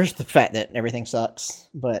 there's the fact that everything sucks.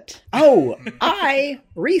 But I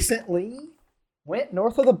recently went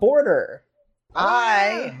north of the border.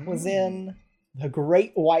 I was in the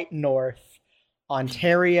Great White North,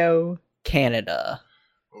 Ontario, Canada,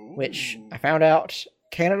 which I found out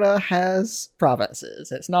Canada has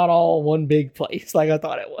provinces. It's not all one big place like I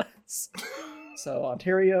thought it was. So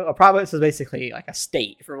Ontario, a province is basically like a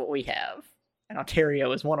state for what we have, and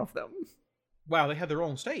Ontario is one of them. wow, they have their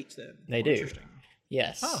own states then. They do. Interesting.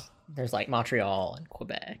 Yes. Huh. There's like Montreal and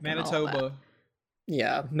Quebec, and all that. Manitoba.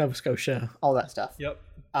 Yeah, Nova Scotia, all that stuff. Yep.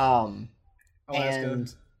 Alaska. Alaska.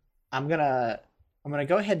 And I'm gonna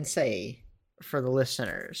go ahead and say for the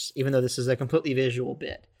listeners, even though this is a completely visual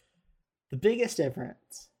bit, the biggest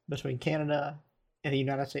difference between Canada and the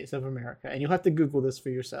United States of America, and you'll have to Google this for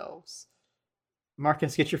yourselves.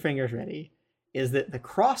 Marcus, get your fingers ready. Is that the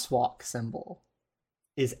crosswalk symbol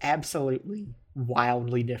is absolutely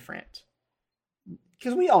wildly different.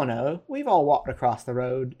 Because we all know, we've all walked across the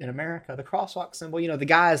road in America. The crosswalk symbol, the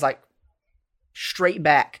guy is like straight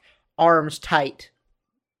back, arms tight,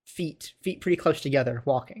 feet pretty close together,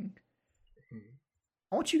 walking.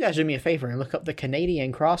 I want you guys to do me a favor and look up the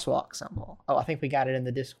Canadian crosswalk symbol. Oh, I think we got it in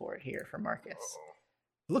the Discord here for Marcus.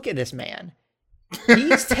 Look at this man.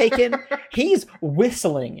 He's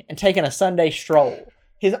whistling and taking a Sunday stroll.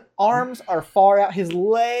 His arms are far out. His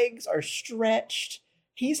legs are stretched.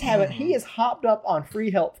 He is hopped up on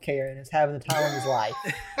free healthcare and is having the time of his life.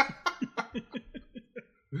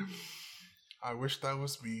 I wish that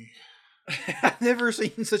was me. I've never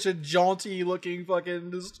seen such a jaunty looking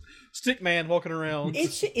fucking just stick man walking around.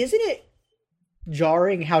 Isn't it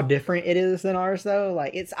jarring how different it is than ours though?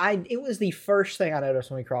 Like it was the first thing I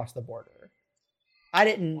noticed when we crossed the border. I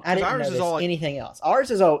didn't ours notice is all like- anything else.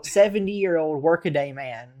 Ours is a 70-year-old workaday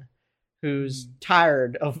man who's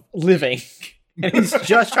tired of living and he's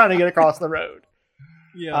just trying to get across the road.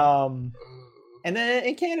 Yeah. And then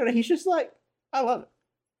in Canada he's just like, I love it.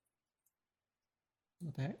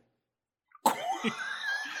 What the heck?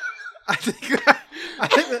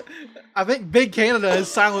 I think Big Canada has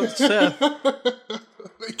silenced Seth.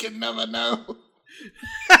 They can never know.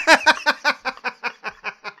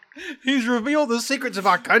 He's revealed the secrets of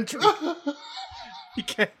our country.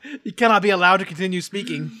 He cannot be allowed to continue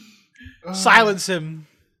speaking. Silence him.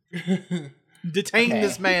 Detain Okay.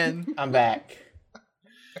 this man. I'm back.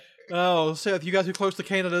 Oh, Seth, you guys are close to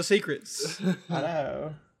Canada's secrets. I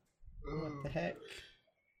know. What the heck?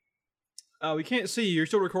 We can't see you. You're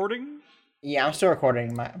still recording? Yeah, I'm still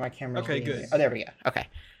recording. My camera. Okay, good. Oh, there we go. Okay.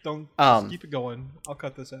 Don't Um, just keep it going. I'll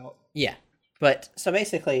cut this out. Yeah, but so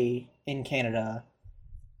basically in Canada,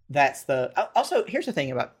 that's the. Also, here's the thing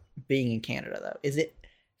about being in Canada though, is it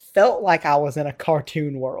felt like I was in a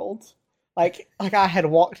cartoon world. Like I had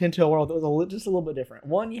walked into a world that was just a little bit different.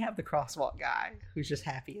 One, you have the crosswalk guy who's just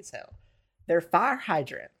happy as hell. Their fire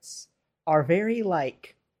hydrants are very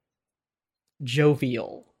like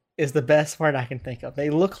jovial is the best word I can think of. They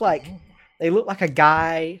look like a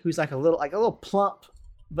guy who's like a little plump,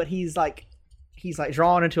 but he's like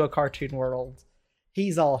drawn into a cartoon world.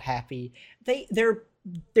 He's all happy. Their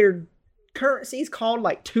currency's called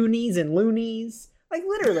like toonies and loonies. Like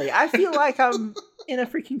literally, I feel like I'm in a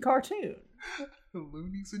freaking cartoon.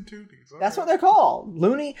 Loonies and toonies. That's what they're called.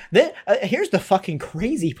 Looney. Then here's the fucking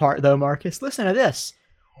crazy part, though, Marcus. Listen to this.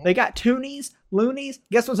 They got toonies, loonies.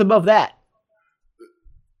 Guess what's above that?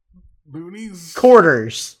 Loonies.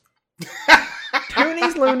 Quarters.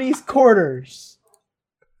 Toonies, loonies, quarters.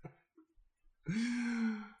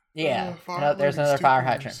 Yeah. There's another fire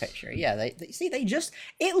hydrant picture. Yeah. They see.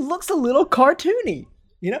 It looks a little cartoony.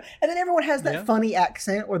 You know, and then everyone has that funny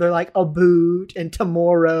accent where they're like a boot and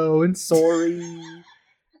tomorrow and sorry,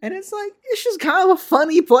 and it's like it's just kind of a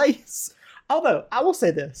funny place. Although I will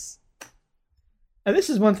say this, and this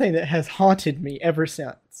is one thing that has haunted me ever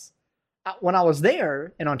since. When I was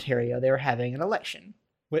there in Ontario, they were having an election,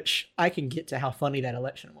 which I can get to how funny that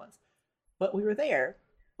election was. But we were there,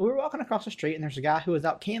 we were walking across the street, and there's a guy who was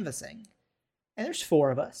out canvassing, and there's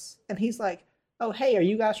 4 of us, and he's like, "Oh, hey, are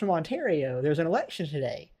you guys from Ontario? There's an election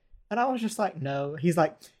today." And I was just like, "No." He's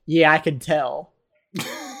like, "Yeah, I can tell."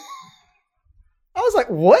 I was like,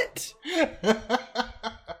 "What?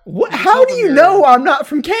 What? How do you know I'm not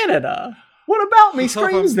from Canada? What about me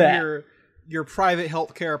screams that?" Your private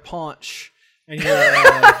healthcare paunch. And he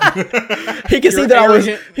could see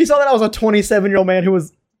that he saw that I was a 27-year-old man who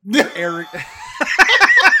was arrogant.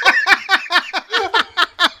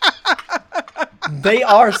 They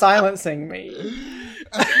are silencing me.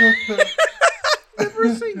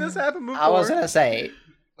 Never seen this happen before. I was gonna say,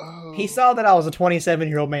 he saw that I was a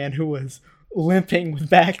 27-year-old man who was limping with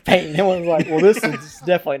back pain, and was like, "Well, this is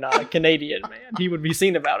definitely not a Canadian man. He would be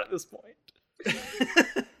seen about at this point."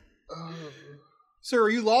 Sir, are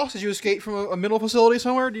you lost? Did you escape from a mental facility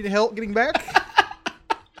somewhere? Do you need help getting back?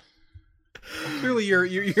 Clearly, you're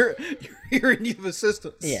in need of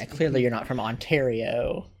assistance. Yeah, clearly you're not from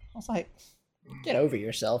Ontario. I was like, get over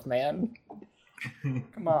yourself, man.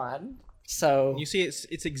 Come on. So you see,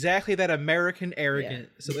 it's exactly that American arrogance.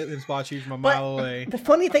 Yeah. So let them spot you from a mile away. The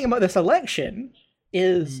funny thing about this election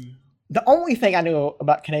is the only thing I knew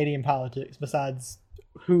about Canadian politics, besides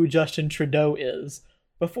who Justin Trudeau is,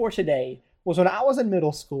 before today, was when I was in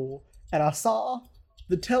middle school and I saw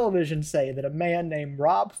the television say that a man named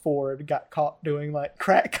Rob Ford got caught doing like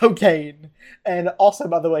crack cocaine, and also,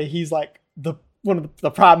 by the way, he's like one of the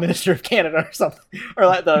Prime Minister of Canada or something, or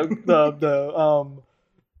like the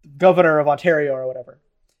governor of Ontario or whatever.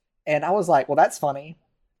 And I was like, well, that's funny.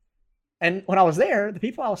 And when I was there, the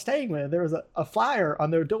people I was staying with, there was a flyer on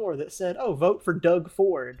their door that said, "Oh, vote for Doug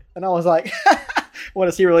Ford." And I was like, what,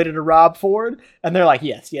 is he related to Rob Ford? And they're like,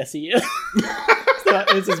 yes, he is. So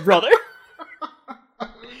it's his brother.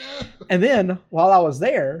 And then, while I was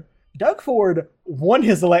there, Doug Ford won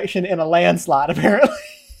his election in a landslide, apparently.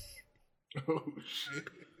 Oh, shit.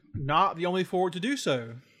 Not the only Ford to do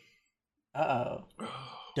so. Uh-oh.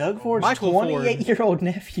 Doug Ford's Michael 28-year-old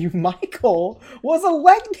nephew, Michael, was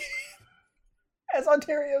elected as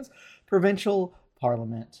Ontario's provincial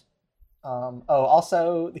parliament.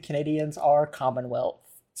 Also, the Canadians are Commonwealth,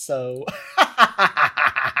 so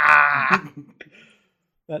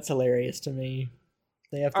that's hilarious to me.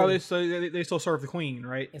 They have to, they still serve the Queen,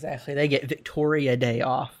 right? Exactly. They get Victoria Day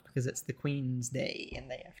off because it's the Queen's Day,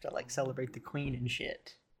 and they have to like celebrate the Queen and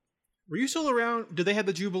shit. Were you still around? Did they have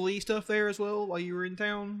the Jubilee stuff there as well while you were in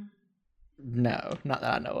town? No, not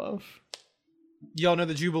that I know of. Y'all know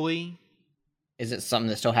the Jubilee? Is it something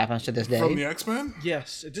that still happens to this day? From the X-Men?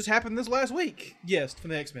 Yes, it just happened this last week. Yes, from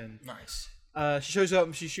the X-Men. Nice. She shows up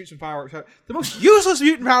and she shoots some fireworks. The most useless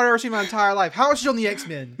mutant power I've ever seen in my entire life. How is she on the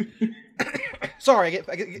X-Men? Sorry, I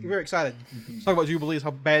get very excited. Talk about Jubilee is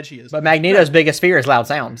how bad she is. But Magneto's biggest fear is loud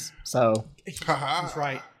sounds. So he's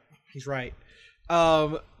right. He's right.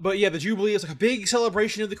 But yeah, the Jubilee is like a big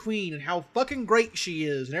celebration of the Queen and how fucking great she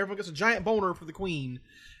is, and everyone gets a giant boner for the Queen.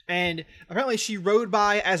 And apparently she rode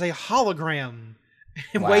by as a hologram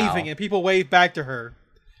and waving, and people wave back to her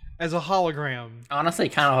as a hologram. Honestly,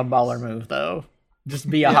 kind of a baller move, though. Just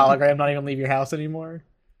be a hologram, not even leave your house anymore.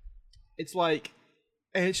 It's like,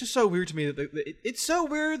 and it's just so weird to me that it's so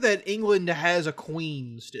weird that England has a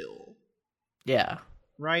queen still. Yeah.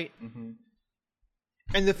 Right? Mm-hmm.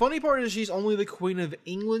 And the funny part is she's only the Queen of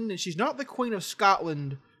England, and she's not the Queen of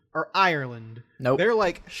Scotland or Ireland. Nope. They're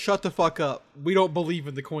like, shut the fuck up. We don't believe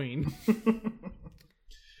in the Queen.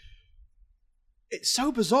 It's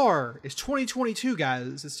so bizarre. It's 2022,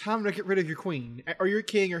 guys. It's time to get rid of your queen or your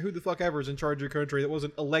king or who the fuck ever is in charge of your country that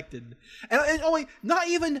wasn't elected, and only not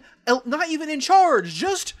even in charge.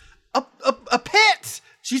 Just a pet.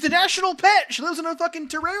 She's the national pet. She lives in a fucking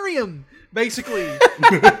terrarium, basically.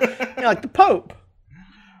 Like the Pope.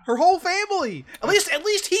 Her whole family. At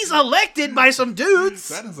least he's elected by some dudes.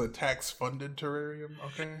 That is a tax-funded terrarium,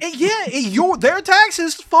 okay? Their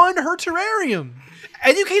taxes fund her terrarium,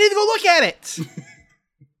 and you can't even go look at it.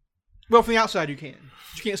 Well, from the outside you can.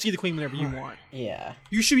 You can't see the queen whenever you want. Yeah.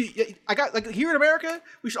 You should be. Here in America,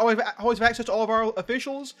 we should always have access to all of our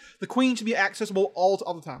officials. The queen should be accessible all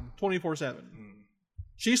the time, 24/7.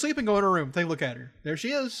 She's sleeping. Go in her room. Take a look at her. There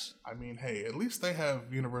she is. I mean, hey, at least they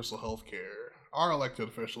have universal health care. Our elected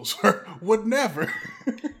officials would never.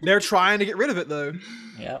 They're trying to get rid of it, though.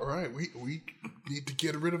 Yeah. All right, we need to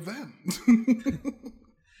get rid of them.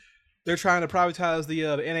 They're trying to privatize the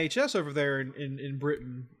NHS over there in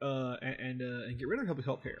Britain and get rid of public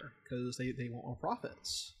health care because they want more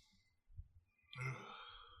profits.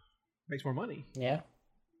 Makes more money. Yeah.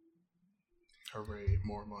 Hooray,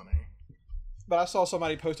 more money. But I saw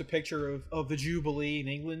somebody post a picture of the Jubilee in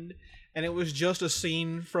England, and it was just a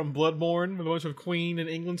scene from Bloodborne with a bunch of Queen and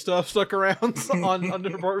England stuff stuck around on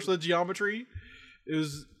different parts of the geometry. It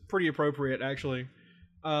was pretty appropriate, actually.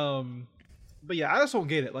 But yeah, I just don't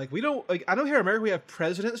get it. Like, we don't, like, I know here in America we have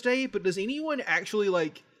President's Day, but does anyone actually,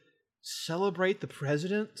 like, celebrate the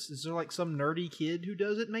presidents? Is there, like, some nerdy kid who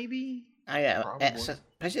does it, maybe? Oh, yeah. Especially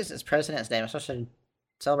since it's President's Day, I'm supposed to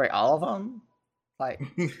celebrate all of them. Like,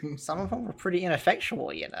 some of them were pretty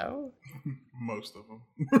ineffectual, you know? Most of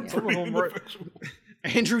them. Some of them were.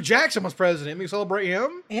 Andrew Jackson was president. We celebrate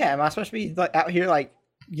him? Yeah, am I supposed to be, like, out here, like,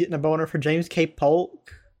 getting a boner for James K.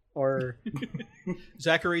 Polk? Or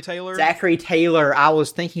Zachary Taylor? Zachary Taylor. I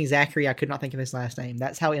was thinking Zachary. I could not think of his last name.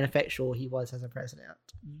 That's how ineffectual he was as a president.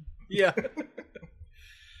 Yeah.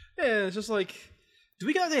 Yeah, it's just like, do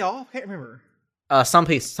we get a day off? I can't remember. Some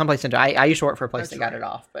places do. I used to work for a place That's that got right. it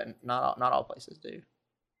off, but not all places do.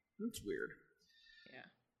 That's weird. Yeah.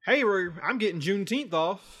 Hey, I'm getting Juneteenth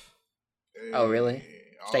off. Oh, really?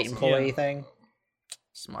 State Awesome. employee Yeah. thing?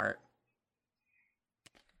 Smart.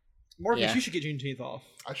 Marcus, Yeah. you should get Juneteenth off.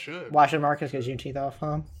 I should. Why should Marcus get Juneteenth off,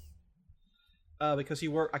 huh? Because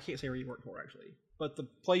I can't say where you work for, actually. But the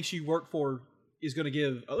place you work for is going to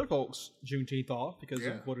give other folks Juneteenth off because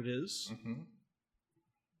of what it is. Mm-hmm.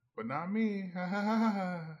 But not me.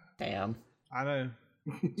 Damn. I know.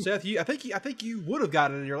 Seth, I think you would have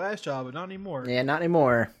gotten it in your last job, but not anymore. Yeah, not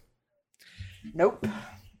anymore. Nope.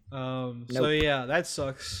 So yeah, that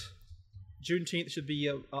sucks. Juneteenth should be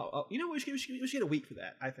you know, we should get a week for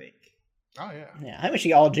that, I think. Oh, yeah. Yeah, I think we should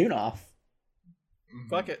get all June off.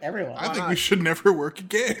 Fuck it. Everyone. I think we should never work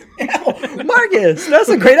again. Marcus, that's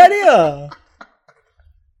a great idea.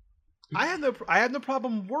 I have no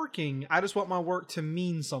problem working. I just want my work to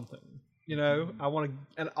mean something. You know, I want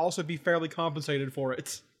to, and also be fairly compensated for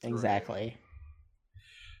it. Exactly.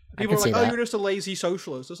 People are can like, see "Oh, that. you're just a lazy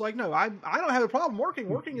socialist." It's like, no, I don't have a problem working.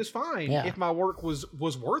 Working is fine Yeah. if my work was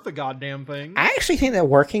worth a goddamn thing. I actually think that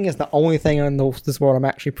working is the only thing in this world I'm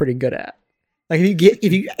actually pretty good at. Like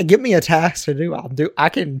if you give me a task to do, I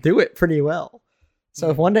can do it pretty well. So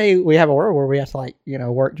if one day we have a world where we have to, like, you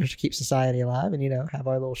know, work just to keep society alive and, you know, have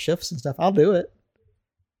our little shifts and stuff, I'll do it.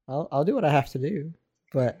 I'll do what I have to do.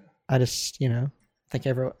 But I just, you know, I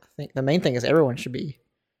think the main thing is everyone should be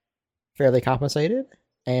fairly compensated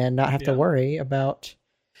and not have to worry about.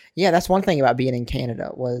 Yeah, that's one thing about being in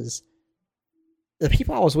Canada was the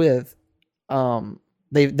people I was with.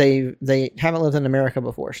 They haven't lived in America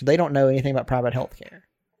before, so they don't know anything about private healthcare.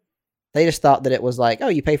 They just thought that it was like, oh,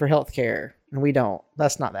 you pay for healthcare, and we don't.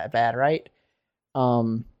 That's not that bad, right?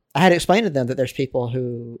 I had to explain to them that there's people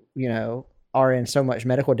who, you know, are in so much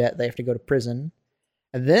medical debt they have to go to prison.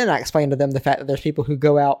 And then I explained to them the fact that there's people who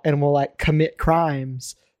go out and will, like, commit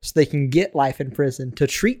crimes so they can get life in prison to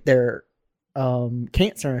treat their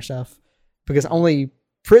cancer and stuff, because only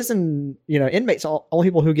prison, you know, inmates are only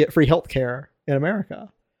people who get free healthcare in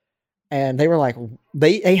America. And they were like,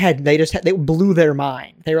 they blew their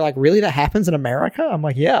mind. They were like, really, that happens in America? I'm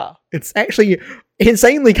like, yeah, it's actually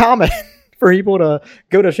insanely common for people to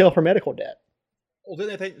go to jail for medical debt. Well,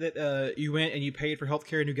 didn't they think that you went and you paid for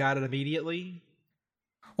healthcare and you got it immediately?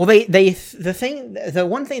 Well, the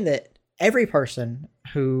one thing that every person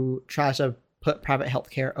who tries to put private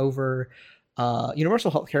healthcare over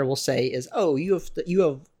universal healthcare will say is, oh, you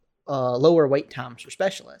have lower wait times for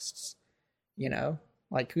specialists. You know,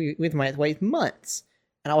 like we might wait months.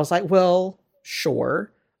 And I was like, well,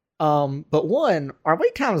 sure. But one, our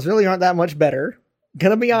wait times really aren't that much better.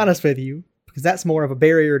 Gonna be honest with you, because that's more of a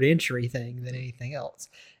barrier to entry thing than anything else.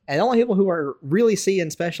 And the only people who are really seeing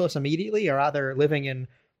specialists immediately are either living in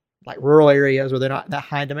like rural areas where they're not that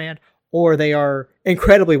high in demand, or they are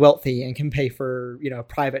incredibly wealthy and can pay for,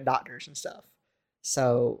 private doctors and stuff.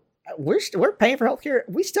 So we're paying for healthcare.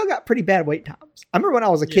 We still got pretty bad wait times. I remember when I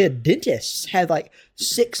was a kid, dentists had like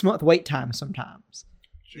 6-month wait times sometimes.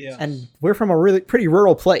 Yeah. And we're from a really pretty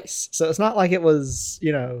rural place. So it's not like it was,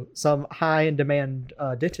 some high in demand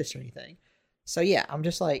dentist or anything. So yeah, I'm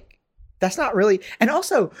just like, that's not really. And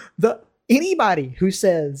also, anybody who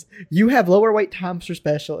says you have lower wait times for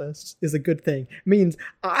specialists is a good thing means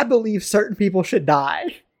I believe certain people should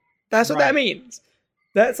die. That's what that means.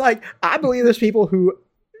 That's like, I believe there's people who,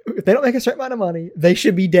 if they don't make a certain amount of money, they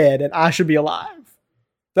should be dead and I should be alive.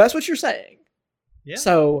 That's what you're saying. Yeah.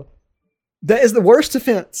 So that is the worst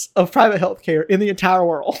offense of private healthcare in the entire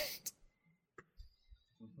world.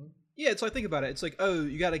 Yeah, so I think about it. It's like, oh,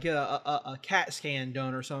 you got to get a CAT scan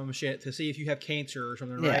done or some shit to see if you have cancer or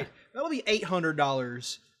something, right? That'll be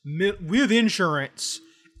 $800 with insurance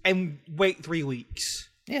and wait 3 weeks.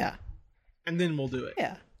 Yeah. And then we'll do it.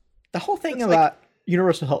 Yeah. The whole thing about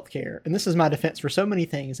universal healthcare, and this is my defense for so many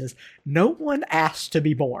things, is no one asked to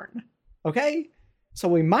be born. Okay? So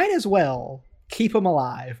we might as well keep them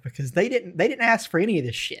alive because they didn't ask for any of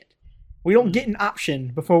this shit. We don't get an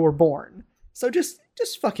option before we're born. So just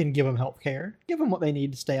fucking give them healthcare. Give them what they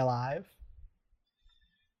need to stay alive.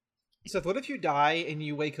 Seth, what if you die and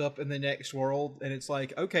you wake up in the next world and it's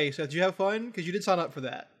like, okay, Seth, did you have fun? Because you did sign up for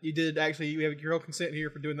that. You did actually. You have your own consent here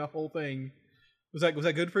for doing the whole thing. Was that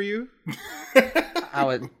good for you? I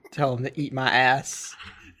would tell them to eat my ass.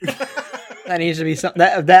 That needs to be something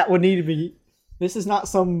that would need to be. This is not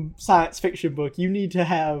some science fiction book. You need to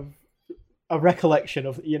have a recollection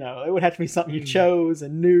of, it would have to be something you chose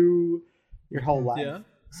and knew your whole life. Yeah.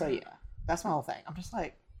 So yeah, that's my whole thing. I'm just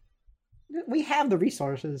like, we have the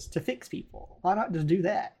resources to fix people. Why not just do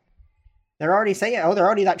that? They're already saying, they're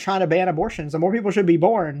already like trying to ban abortions. So more people should be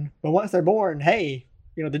born. But once they're born, hey,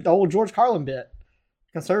 the old George Carlin bit.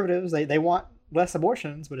 Conservatives, they want less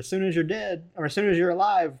abortions, but as soon as you're dead or as soon as you're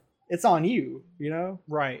alive, it's on you,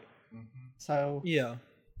 Right. So yeah,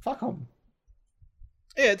 fuck them.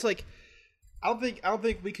 Yeah, it's like I don't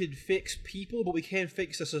think we could fix people, but we can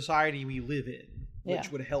fix the society we live in,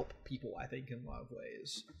 which would help people, I think, in a lot of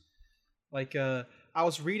ways. Like I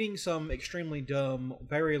was reading some extremely dumb,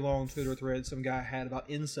 very long Twitter thread some guy had about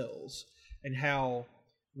incels and how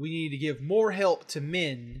we need to give more help to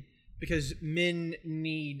men because men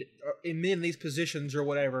in these positions or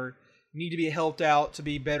whatever need to be helped out to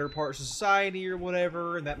be better parts of society or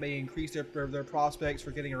whatever, and that may increase their prospects for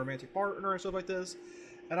getting a romantic partner and stuff like this.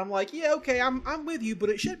 And I'm like, yeah, okay, I'm with you, but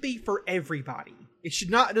it should be for everybody. It should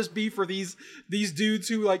not just be for these dudes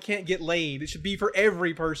who like can't get laid. It should be for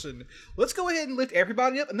every person. Let's go ahead and lift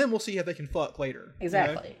everybody up, and then we'll see how they can fuck later.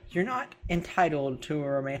 Exactly. You're not entitled to a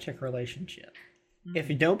romantic relationship. If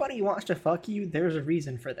nobody wants to fuck you, there's a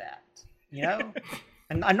reason for that.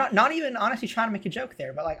 And I'm not even honestly trying to make a joke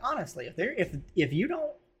there, but like honestly,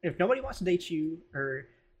 if nobody wants to date you or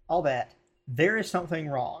all that, there is something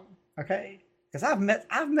wrong. Okay? Because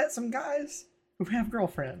I've met some guys who have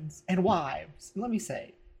girlfriends and wives. And let me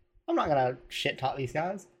say, I'm not gonna shit talk these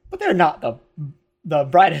guys, but they're not the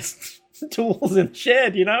brightest tools in the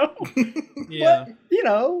shed, Yeah.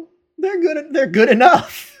 But, they're good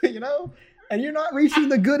enough, And you're not reaching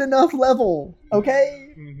the good enough level,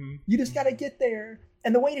 okay? Mm-hmm. You just gotta get there.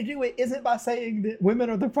 And the way to do it isn't by saying that women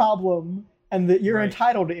are the problem and that you're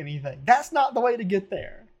entitled to anything. That's not the way to get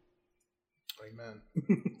there. Amen.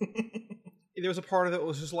 There was a part of it that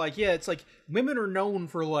was just like, yeah, it's like women are known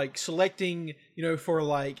for like selecting, for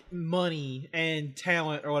like money and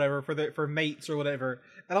talent or whatever for mates or whatever.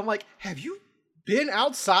 And I'm like, have you been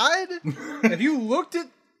outside? Have you looked at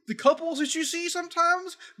the couples that you see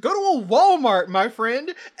sometimes? Go to a Walmart, my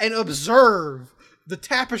friend, and observe the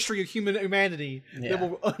tapestry of humanity that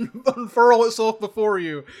will unfurl itself before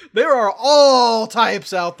you. There are all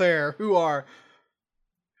types out there who are...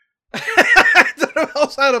 I don't know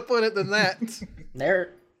else how to put it than that.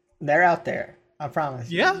 They're out there. I promise.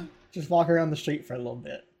 Yeah. Just walk around the street for a little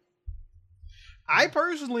bit. I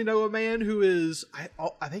personally know a man who is,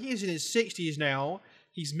 I think he's in his 60s now.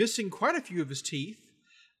 He's missing quite a few of his teeth.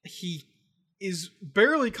 He is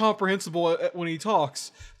barely comprehensible when he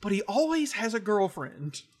talks, but he always has a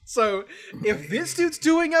girlfriend. So if this dude's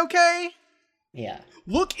doing okay,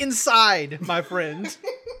 look inside, my friend.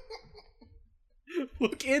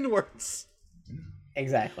 Look inwards.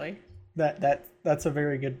 Exactly. That's a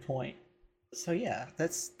very good point. So yeah,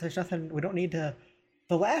 there's nothing we don't need to.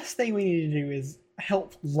 The last thing we need to do is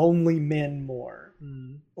help lonely men more.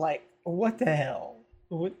 Like, what the hell?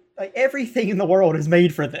 Like, everything in the world is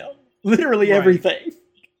made for them. Literally everything.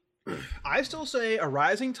 I still say a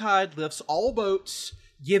rising tide lifts all boats,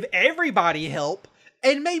 give everybody help,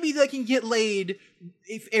 and maybe they can get laid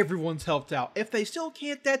if everyone's helped out. If they still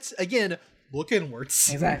can't, that's, again, look inwards.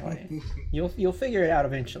 Exactly. You'll figure it out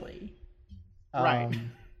eventually. Right.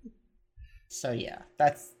 So yeah,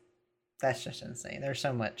 that's just insane. There's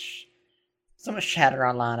so much chatter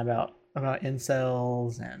online about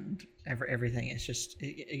incels and everything. It's just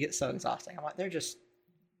it gets so exhausting. I'm like, they're just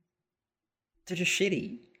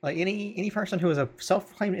shitty. Like any person who is a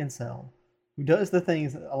self-proclaimed incel who does the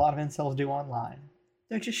things that a lot of incels do online,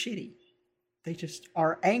 they're just shitty. They just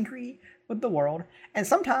are angry with the world, and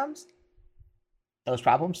sometimes those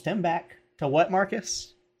problems stem back to what,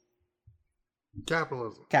 Marcus?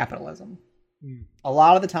 Capitalism. A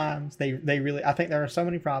lot of the times, they really... I think there are so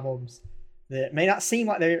many problems that may not seem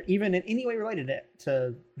like they're even in any way related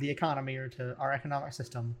to the economy or to our economic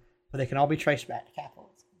system, but they can all be traced back to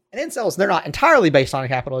capitalism. And incels, they're not entirely based on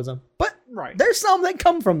capitalism, but there's some that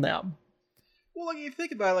come from them. Well, like, if you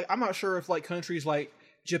think about it, like, I'm not sure if, like, countries like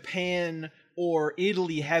Japan or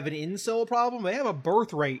Italy have an incel problem. They have a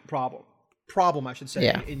birth rate problem, I should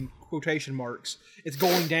say, in quotation marks. It's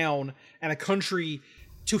going down, and a country,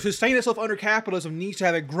 to sustain itself under capitalism, needs to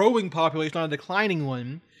have a growing population, not a declining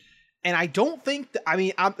one. And I don't think that, I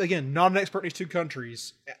mean, I'm, again, not an expert in these two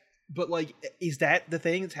countries, but, like, is that the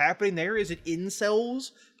thing that's happening there? Is it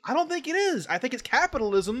incels? I don't think it is. I think it's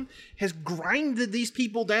capitalism has grinded these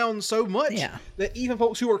people down so much that even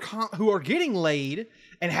folks who are getting laid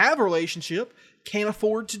and have a relationship can't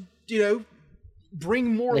afford to,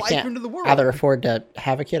 bring more life into the world. Either afford to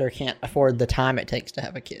have a kid or can't afford the time it takes to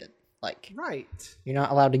have a kid. Like, you're not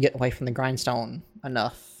allowed to get away from the grindstone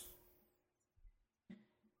enough.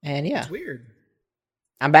 And yeah, it's weird.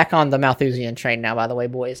 I'm back on the Malthusian train now, by the way,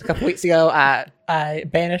 boys. A couple weeks ago, I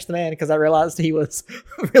banished the man because I realized he was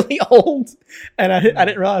really old, and I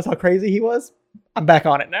didn't realize how crazy he was. I'm back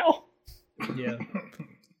on it now. Yeah.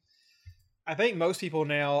 I think most people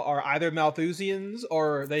now are either Malthusians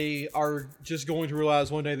or they are just going to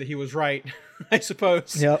realize one day that he was right, I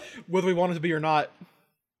suppose. Yep. Whether we want it to be or not.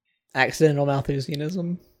 Accidental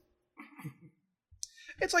Malthusianism.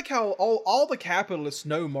 It's like how all the capitalists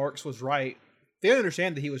know Marx was right. They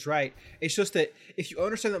understand that he was right. It's just that if you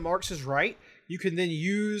understand that Marx is right, you can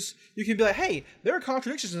be like, hey, there are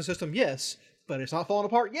contradictions in the system, yes, but it's not falling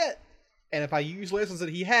apart yet. And if I use lessons that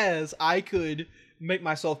he has, I could make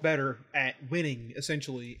myself better at winning,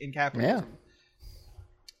 essentially, in capitalism. Yeah.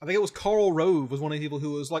 I think it was Karl Rove was one of the people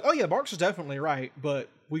who was like, oh yeah, Marx is definitely right, but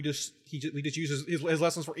we just use his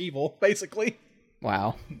lessons for evil, basically.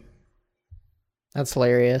 Wow. That's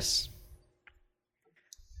hilarious.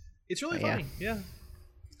 It's really funny, yeah.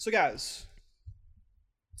 So guys,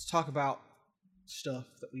 let's talk about stuff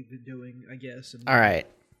that we've been doing, I guess. And all right.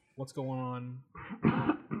 What's going on?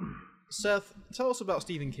 Seth, tell us about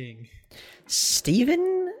Stephen King.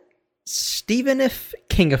 Stephen F.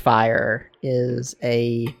 Kingifier is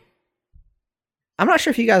I'm not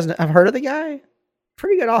sure if you guys have heard of the guy.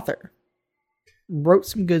 Pretty good author. Wrote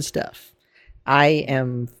some good stuff.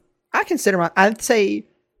 I'd say,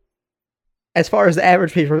 as far as the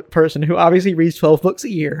average person who obviously reads 12 books a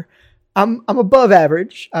year, I'm above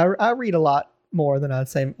average. I read a lot more than I'd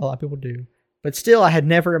say a lot of people do. But still, I had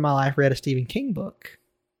never in my life read a Stephen King book,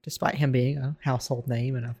 despite him being a household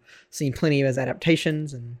name, and I've seen plenty of his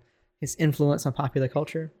adaptations and his influence on popular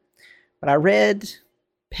culture. But I read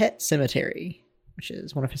Pet Sematary, which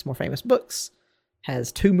is one of his more famous books,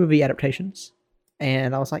 has 2 movie adaptations,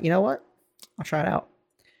 and I was like, you know what? I'll try it out.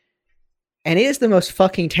 And it is the most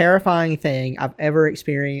fucking terrifying thing I've ever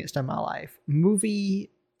experienced in my life. Movie,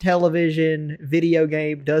 television, video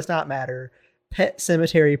game, does not matter. Pet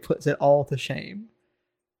Sematary puts it all to shame.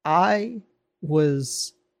 It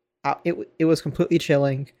was completely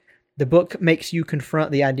chilling. The book makes you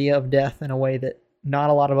confront the idea of death in a way that not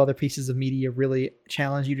a lot of other pieces of media really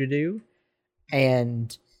challenge you to do.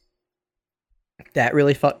 And that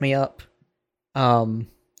really fucked me up. I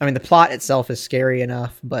mean, the plot itself is scary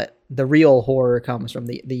enough, but the real horror comes from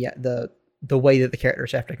the way that the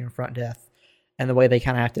characters have to confront death, and the way they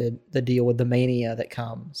kind of have to deal with the mania that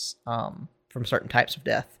comes from certain types of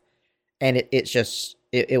death. And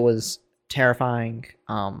it was terrifying.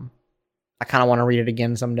 I kind of want to read it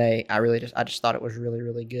again someday. I just thought it was really,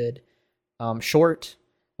 really good. Short.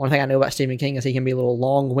 One thing I know about Stephen King is he can be a little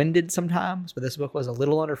long-winded sometimes, but this book was a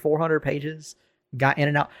little under 400 pages. Got in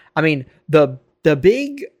and out. I mean, the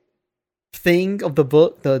big thing of the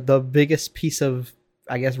book, the biggest piece of,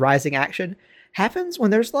 I guess, rising action happens when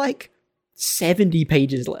there's like 70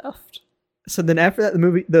 pages left. So then after that,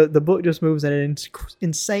 the book just moves at an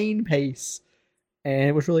insane pace, and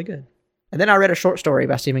it was really good. And then I read a short story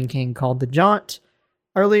by Stephen King called The Jaunt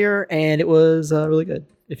earlier, and it was really good.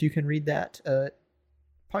 If you can read that,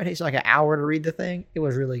 probably takes like an hour to read the thing. It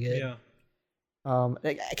was really good. Yeah.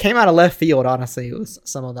 It came out of left field, honestly. It was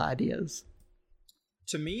some of the ideas.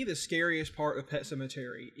 To me, the scariest part of Pet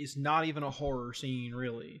Sematary is not even a horror scene,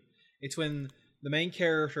 really. It's when the main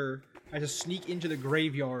character has to sneak into the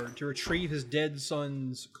graveyard to retrieve his dead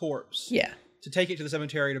son's corpse. Yeah. To take it to the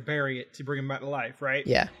cemetery to bury it, to bring him back to life, right?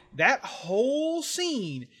 Yeah. That whole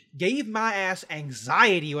scene gave my ass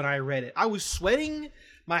anxiety when I read it. I was sweating.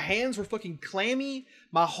 My hands were fucking clammy.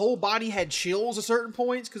 My whole body had chills at certain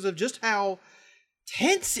points because of just how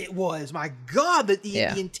tense it was. My God,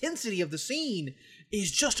 the intensity of the scene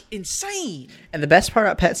is just insane. And the best part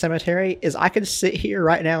about Pet Sematary is I could sit here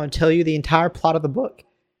right now and tell you the entire plot of the book,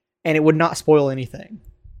 and it would not spoil anything.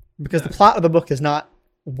 Because the plot of the book is not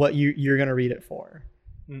what you're going to read it for.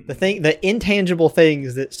 Mm-mm. The intangible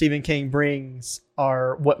things that Stephen King brings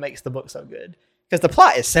are what makes the book so good. Because the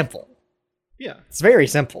plot is simple. Yeah. It's very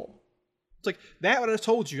simple. It's like that what I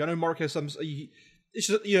told you. I know Mark has some... It's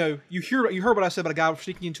just, you heard what I said about a guy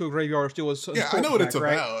sneaking into a graveyard still was. Yeah, I know what it's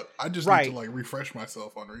right? about. I just need to refresh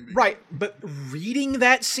myself on reading. Right, but reading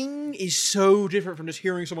that scene is so different from just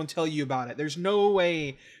hearing someone tell you about it. There's no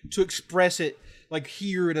way to express it like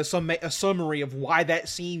here in a summary of why that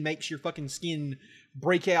scene makes your fucking skin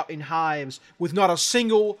break out in hives with not a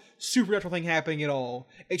single supernatural thing happening at all.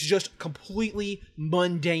 It's just completely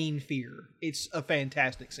mundane fear. It's a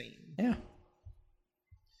fantastic scene. Yeah.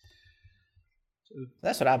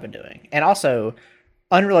 That's what I've been doing. And also,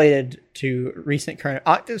 unrelated to recent current...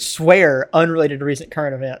 I swear, unrelated to recent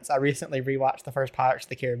current events, I recently rewatched the first Pirates of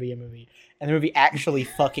the Caribbean movie. And the movie actually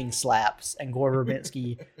fucking slaps. And Gore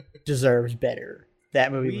Verbinski deserves better.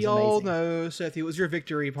 That movie was amazing. We all know, Seth, it was your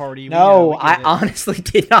victory party. No, I honestly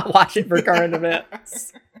did not watch it for current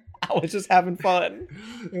events. I was just having fun.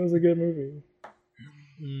 It was a good movie.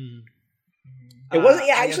 It wasn't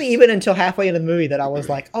actually even until halfway into the movie that I was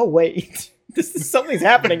like, oh, wait. Something's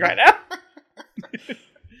happening right now.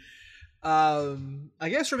 I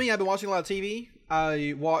guess for me, I've been watching a lot of TV.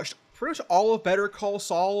 I watched pretty much all of Better Call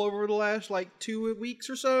Saul over the last 2 weeks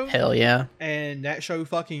or so. Hell yeah. And that show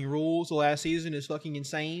fucking rules. The last season is fucking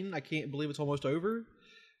insane. I can't believe it's almost over.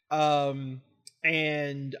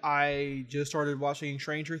 And I just started watching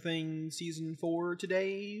Stranger Things season 4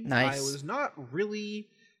 today. Nice. I was not really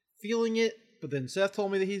feeling it. But then Seth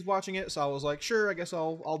told me that he's watching it, so I was like, sure, I guess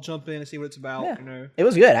I'll jump in and see what it's about. Yeah. It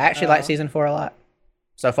was good. I actually like season 4 a lot.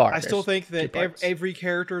 So far. I still think that every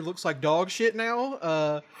character looks like dog shit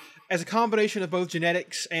now. As a combination of both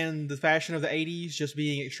genetics and the fashion of the 80s just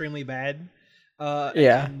being extremely bad.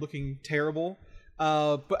 And looking terrible.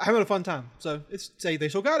 But I'm having a fun time. So they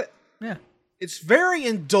still got it. Yeah. It's very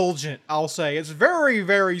indulgent, I'll say. It's very,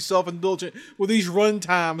 very self-indulgent with these run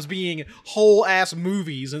times being whole-ass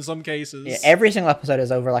movies in some cases. Yeah, every single episode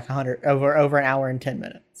is over over an hour and 10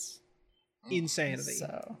 minutes. Insanity.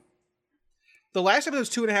 So the last episode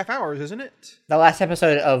is 2.5 hours, isn't it? The last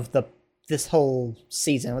episode of this whole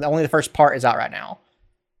season, only the first part is out right now.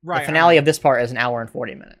 Right. The finale of this part is an hour and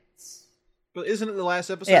 40 minutes. But isn't it the last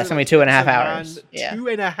episode? Yeah, it's going to be 2.5 hours.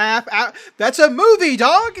 2.5 hours? That's a movie,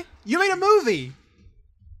 dog! You made a movie!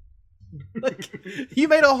 You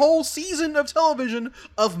made a whole season of television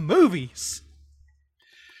of movies.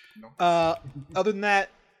 Other than that,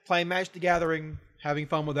 playing Magic the Gathering, having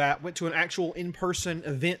fun with that. Went to an actual in-person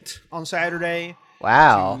event on Saturday.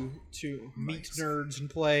 Wow. To meet nerds and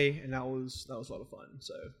play, and that was a lot of fun.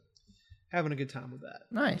 So, having a good time with that.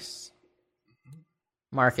 Nice.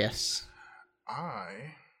 Marcus.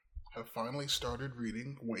 I have finally started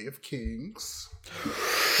reading Way of Kings.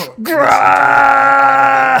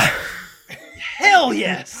 Hell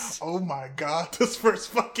yes! Oh my god, this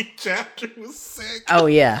first fucking chapter was sick. Oh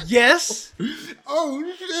yeah. Yes! Oh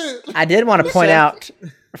shit! I did want to point out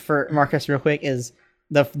for Marcus real quick is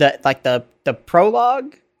the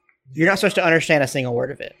prologue. You're not supposed to understand a single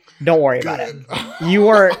word of it. Don't worry about it. You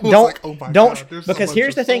are because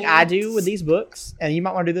here's the thing I do with these books, and you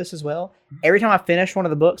might want to do this as well. Every time I finish one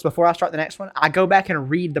of the books before I start the next one, I go back and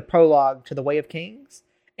read the prologue to The Way of Kings,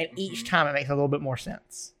 and each time it makes a little bit more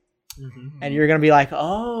sense. Mm-hmm. And you're gonna be like,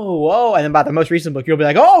 oh, whoa, and then by the most recent book, you'll be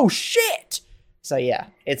like, oh shit. So yeah,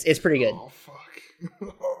 it's pretty good. Oh fuck.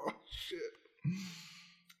 Oh shit.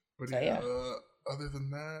 But so, yeah. Other than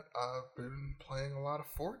that, I've been playing a lot of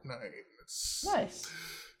Fortnite. It's nice.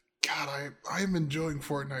 God, I am enjoying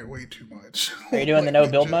Fortnite way too much. Are you doing the no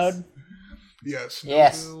build mode? Yes.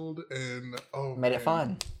 Yes. No build and made it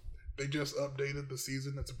fun. They just updated the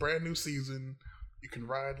season. It's a brand new season. You can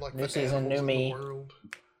ride like New the season, animals new in me. the world.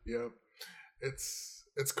 Yep.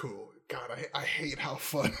 It's cool. God, I hate how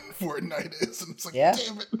fun Fortnite is. And it's like, Yeah.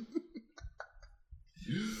 damn it.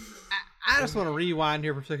 I just want to rewind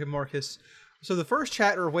here for a second, Marcus. So the first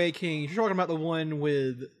chapter of Way King, you're talking about the one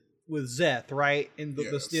with Zeth, right? And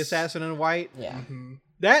the assassin in white. Yeah.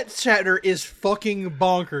 That chapter is fucking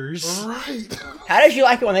bonkers. Right. How did you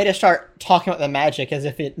like it when they just start talking about the magic as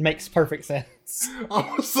if it makes perfect sense?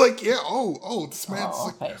 I was like, yeah, this man's Oh,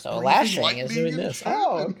 like, okay, so breathing Lashing lightning is doing and this. shit.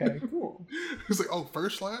 Oh, okay, cool. He's like,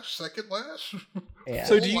 first lash, second lash. Yeah.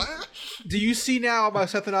 So full lash? do you see now by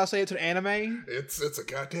something I say it's an anime? It's a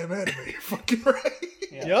goddamn anime. You're fucking right.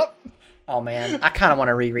 Yeah. Yep. Oh man, I kind of want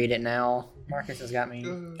to reread it now. Marcus has got me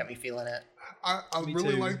feeling it. I Me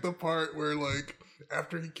really too. like the part where, like,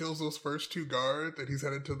 after he kills those first two guards and he's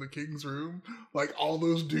headed to the king's room, like, all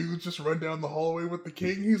those dudes just run down the hallway with the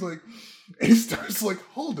king. He's like, he starts like,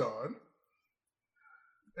 hold on.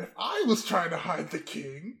 If I was trying to hide the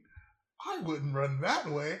king, I wouldn't run that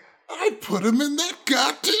way. I'd put him in that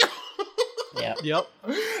goddamn... Yeah. Yep.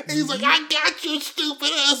 And he's like, I got your stupid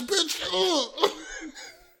ass bitch. That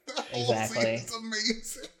whole Exactly. scene is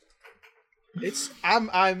amazing.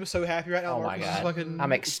 I'm so happy right now. Oh my Marcus is god, fucking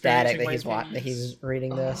I'm ecstatic that experiencing he's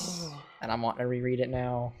reading this, and I'm wanting to reread it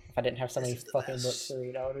now. If I didn't have so many This is the fucking best. books to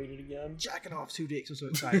read, I would read it again. jacking off 2 dicks. I'm so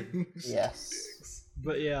excited. Yes.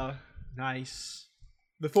 But yeah, nice.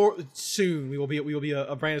 Soon we will be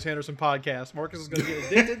a Brandon Sanderson podcast. Marcus is going to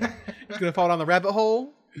get addicted. He's going to fall down the rabbit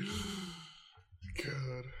hole.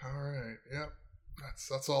 Good. All right. Yep.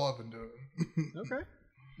 That's all I've been doing. Okay,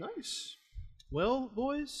 nice. Well,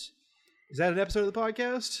 boys, is that an episode of the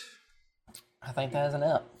podcast? I think that is an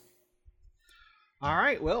up. All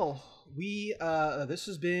right. Well, we this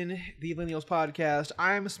has been the Millennials Podcast.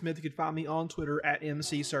 I'm Smith. You can find me on Twitter at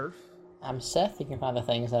MCSurf. I'm Seth. You can find the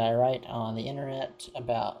things that I write on the internet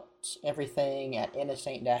about everything at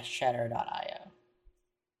innocent-chatter.io.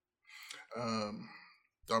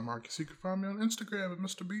 Don Marcus, you can find me on Instagram at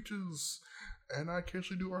Mr. Beaches, and I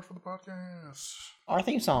occasionally do art for the podcast. Our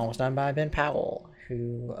theme song was done by Ben Powell,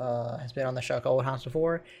 who has been on the show a couple times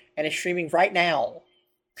before, and is streaming right now.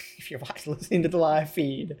 If you're listening to the live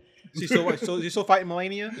feed, Is he still fighting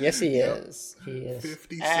Melania? yes, he is. He is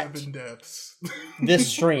 57 deaths. at this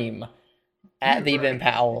stream at the Ben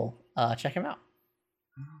Powell. Check him out.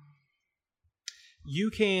 You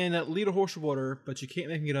can lead a horse to water, but you can't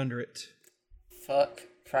make him get under it. Fuck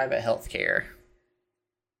private healthcare.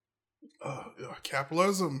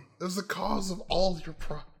 Capitalism is the cause of all your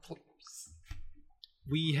problems.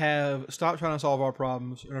 We have stopped trying to solve our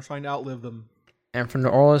problems and are trying to outlive them. And from New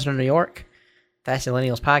Orleans to New York, that's the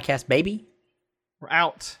Millennials Podcast, baby. We're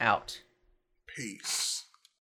out. Out. Peace.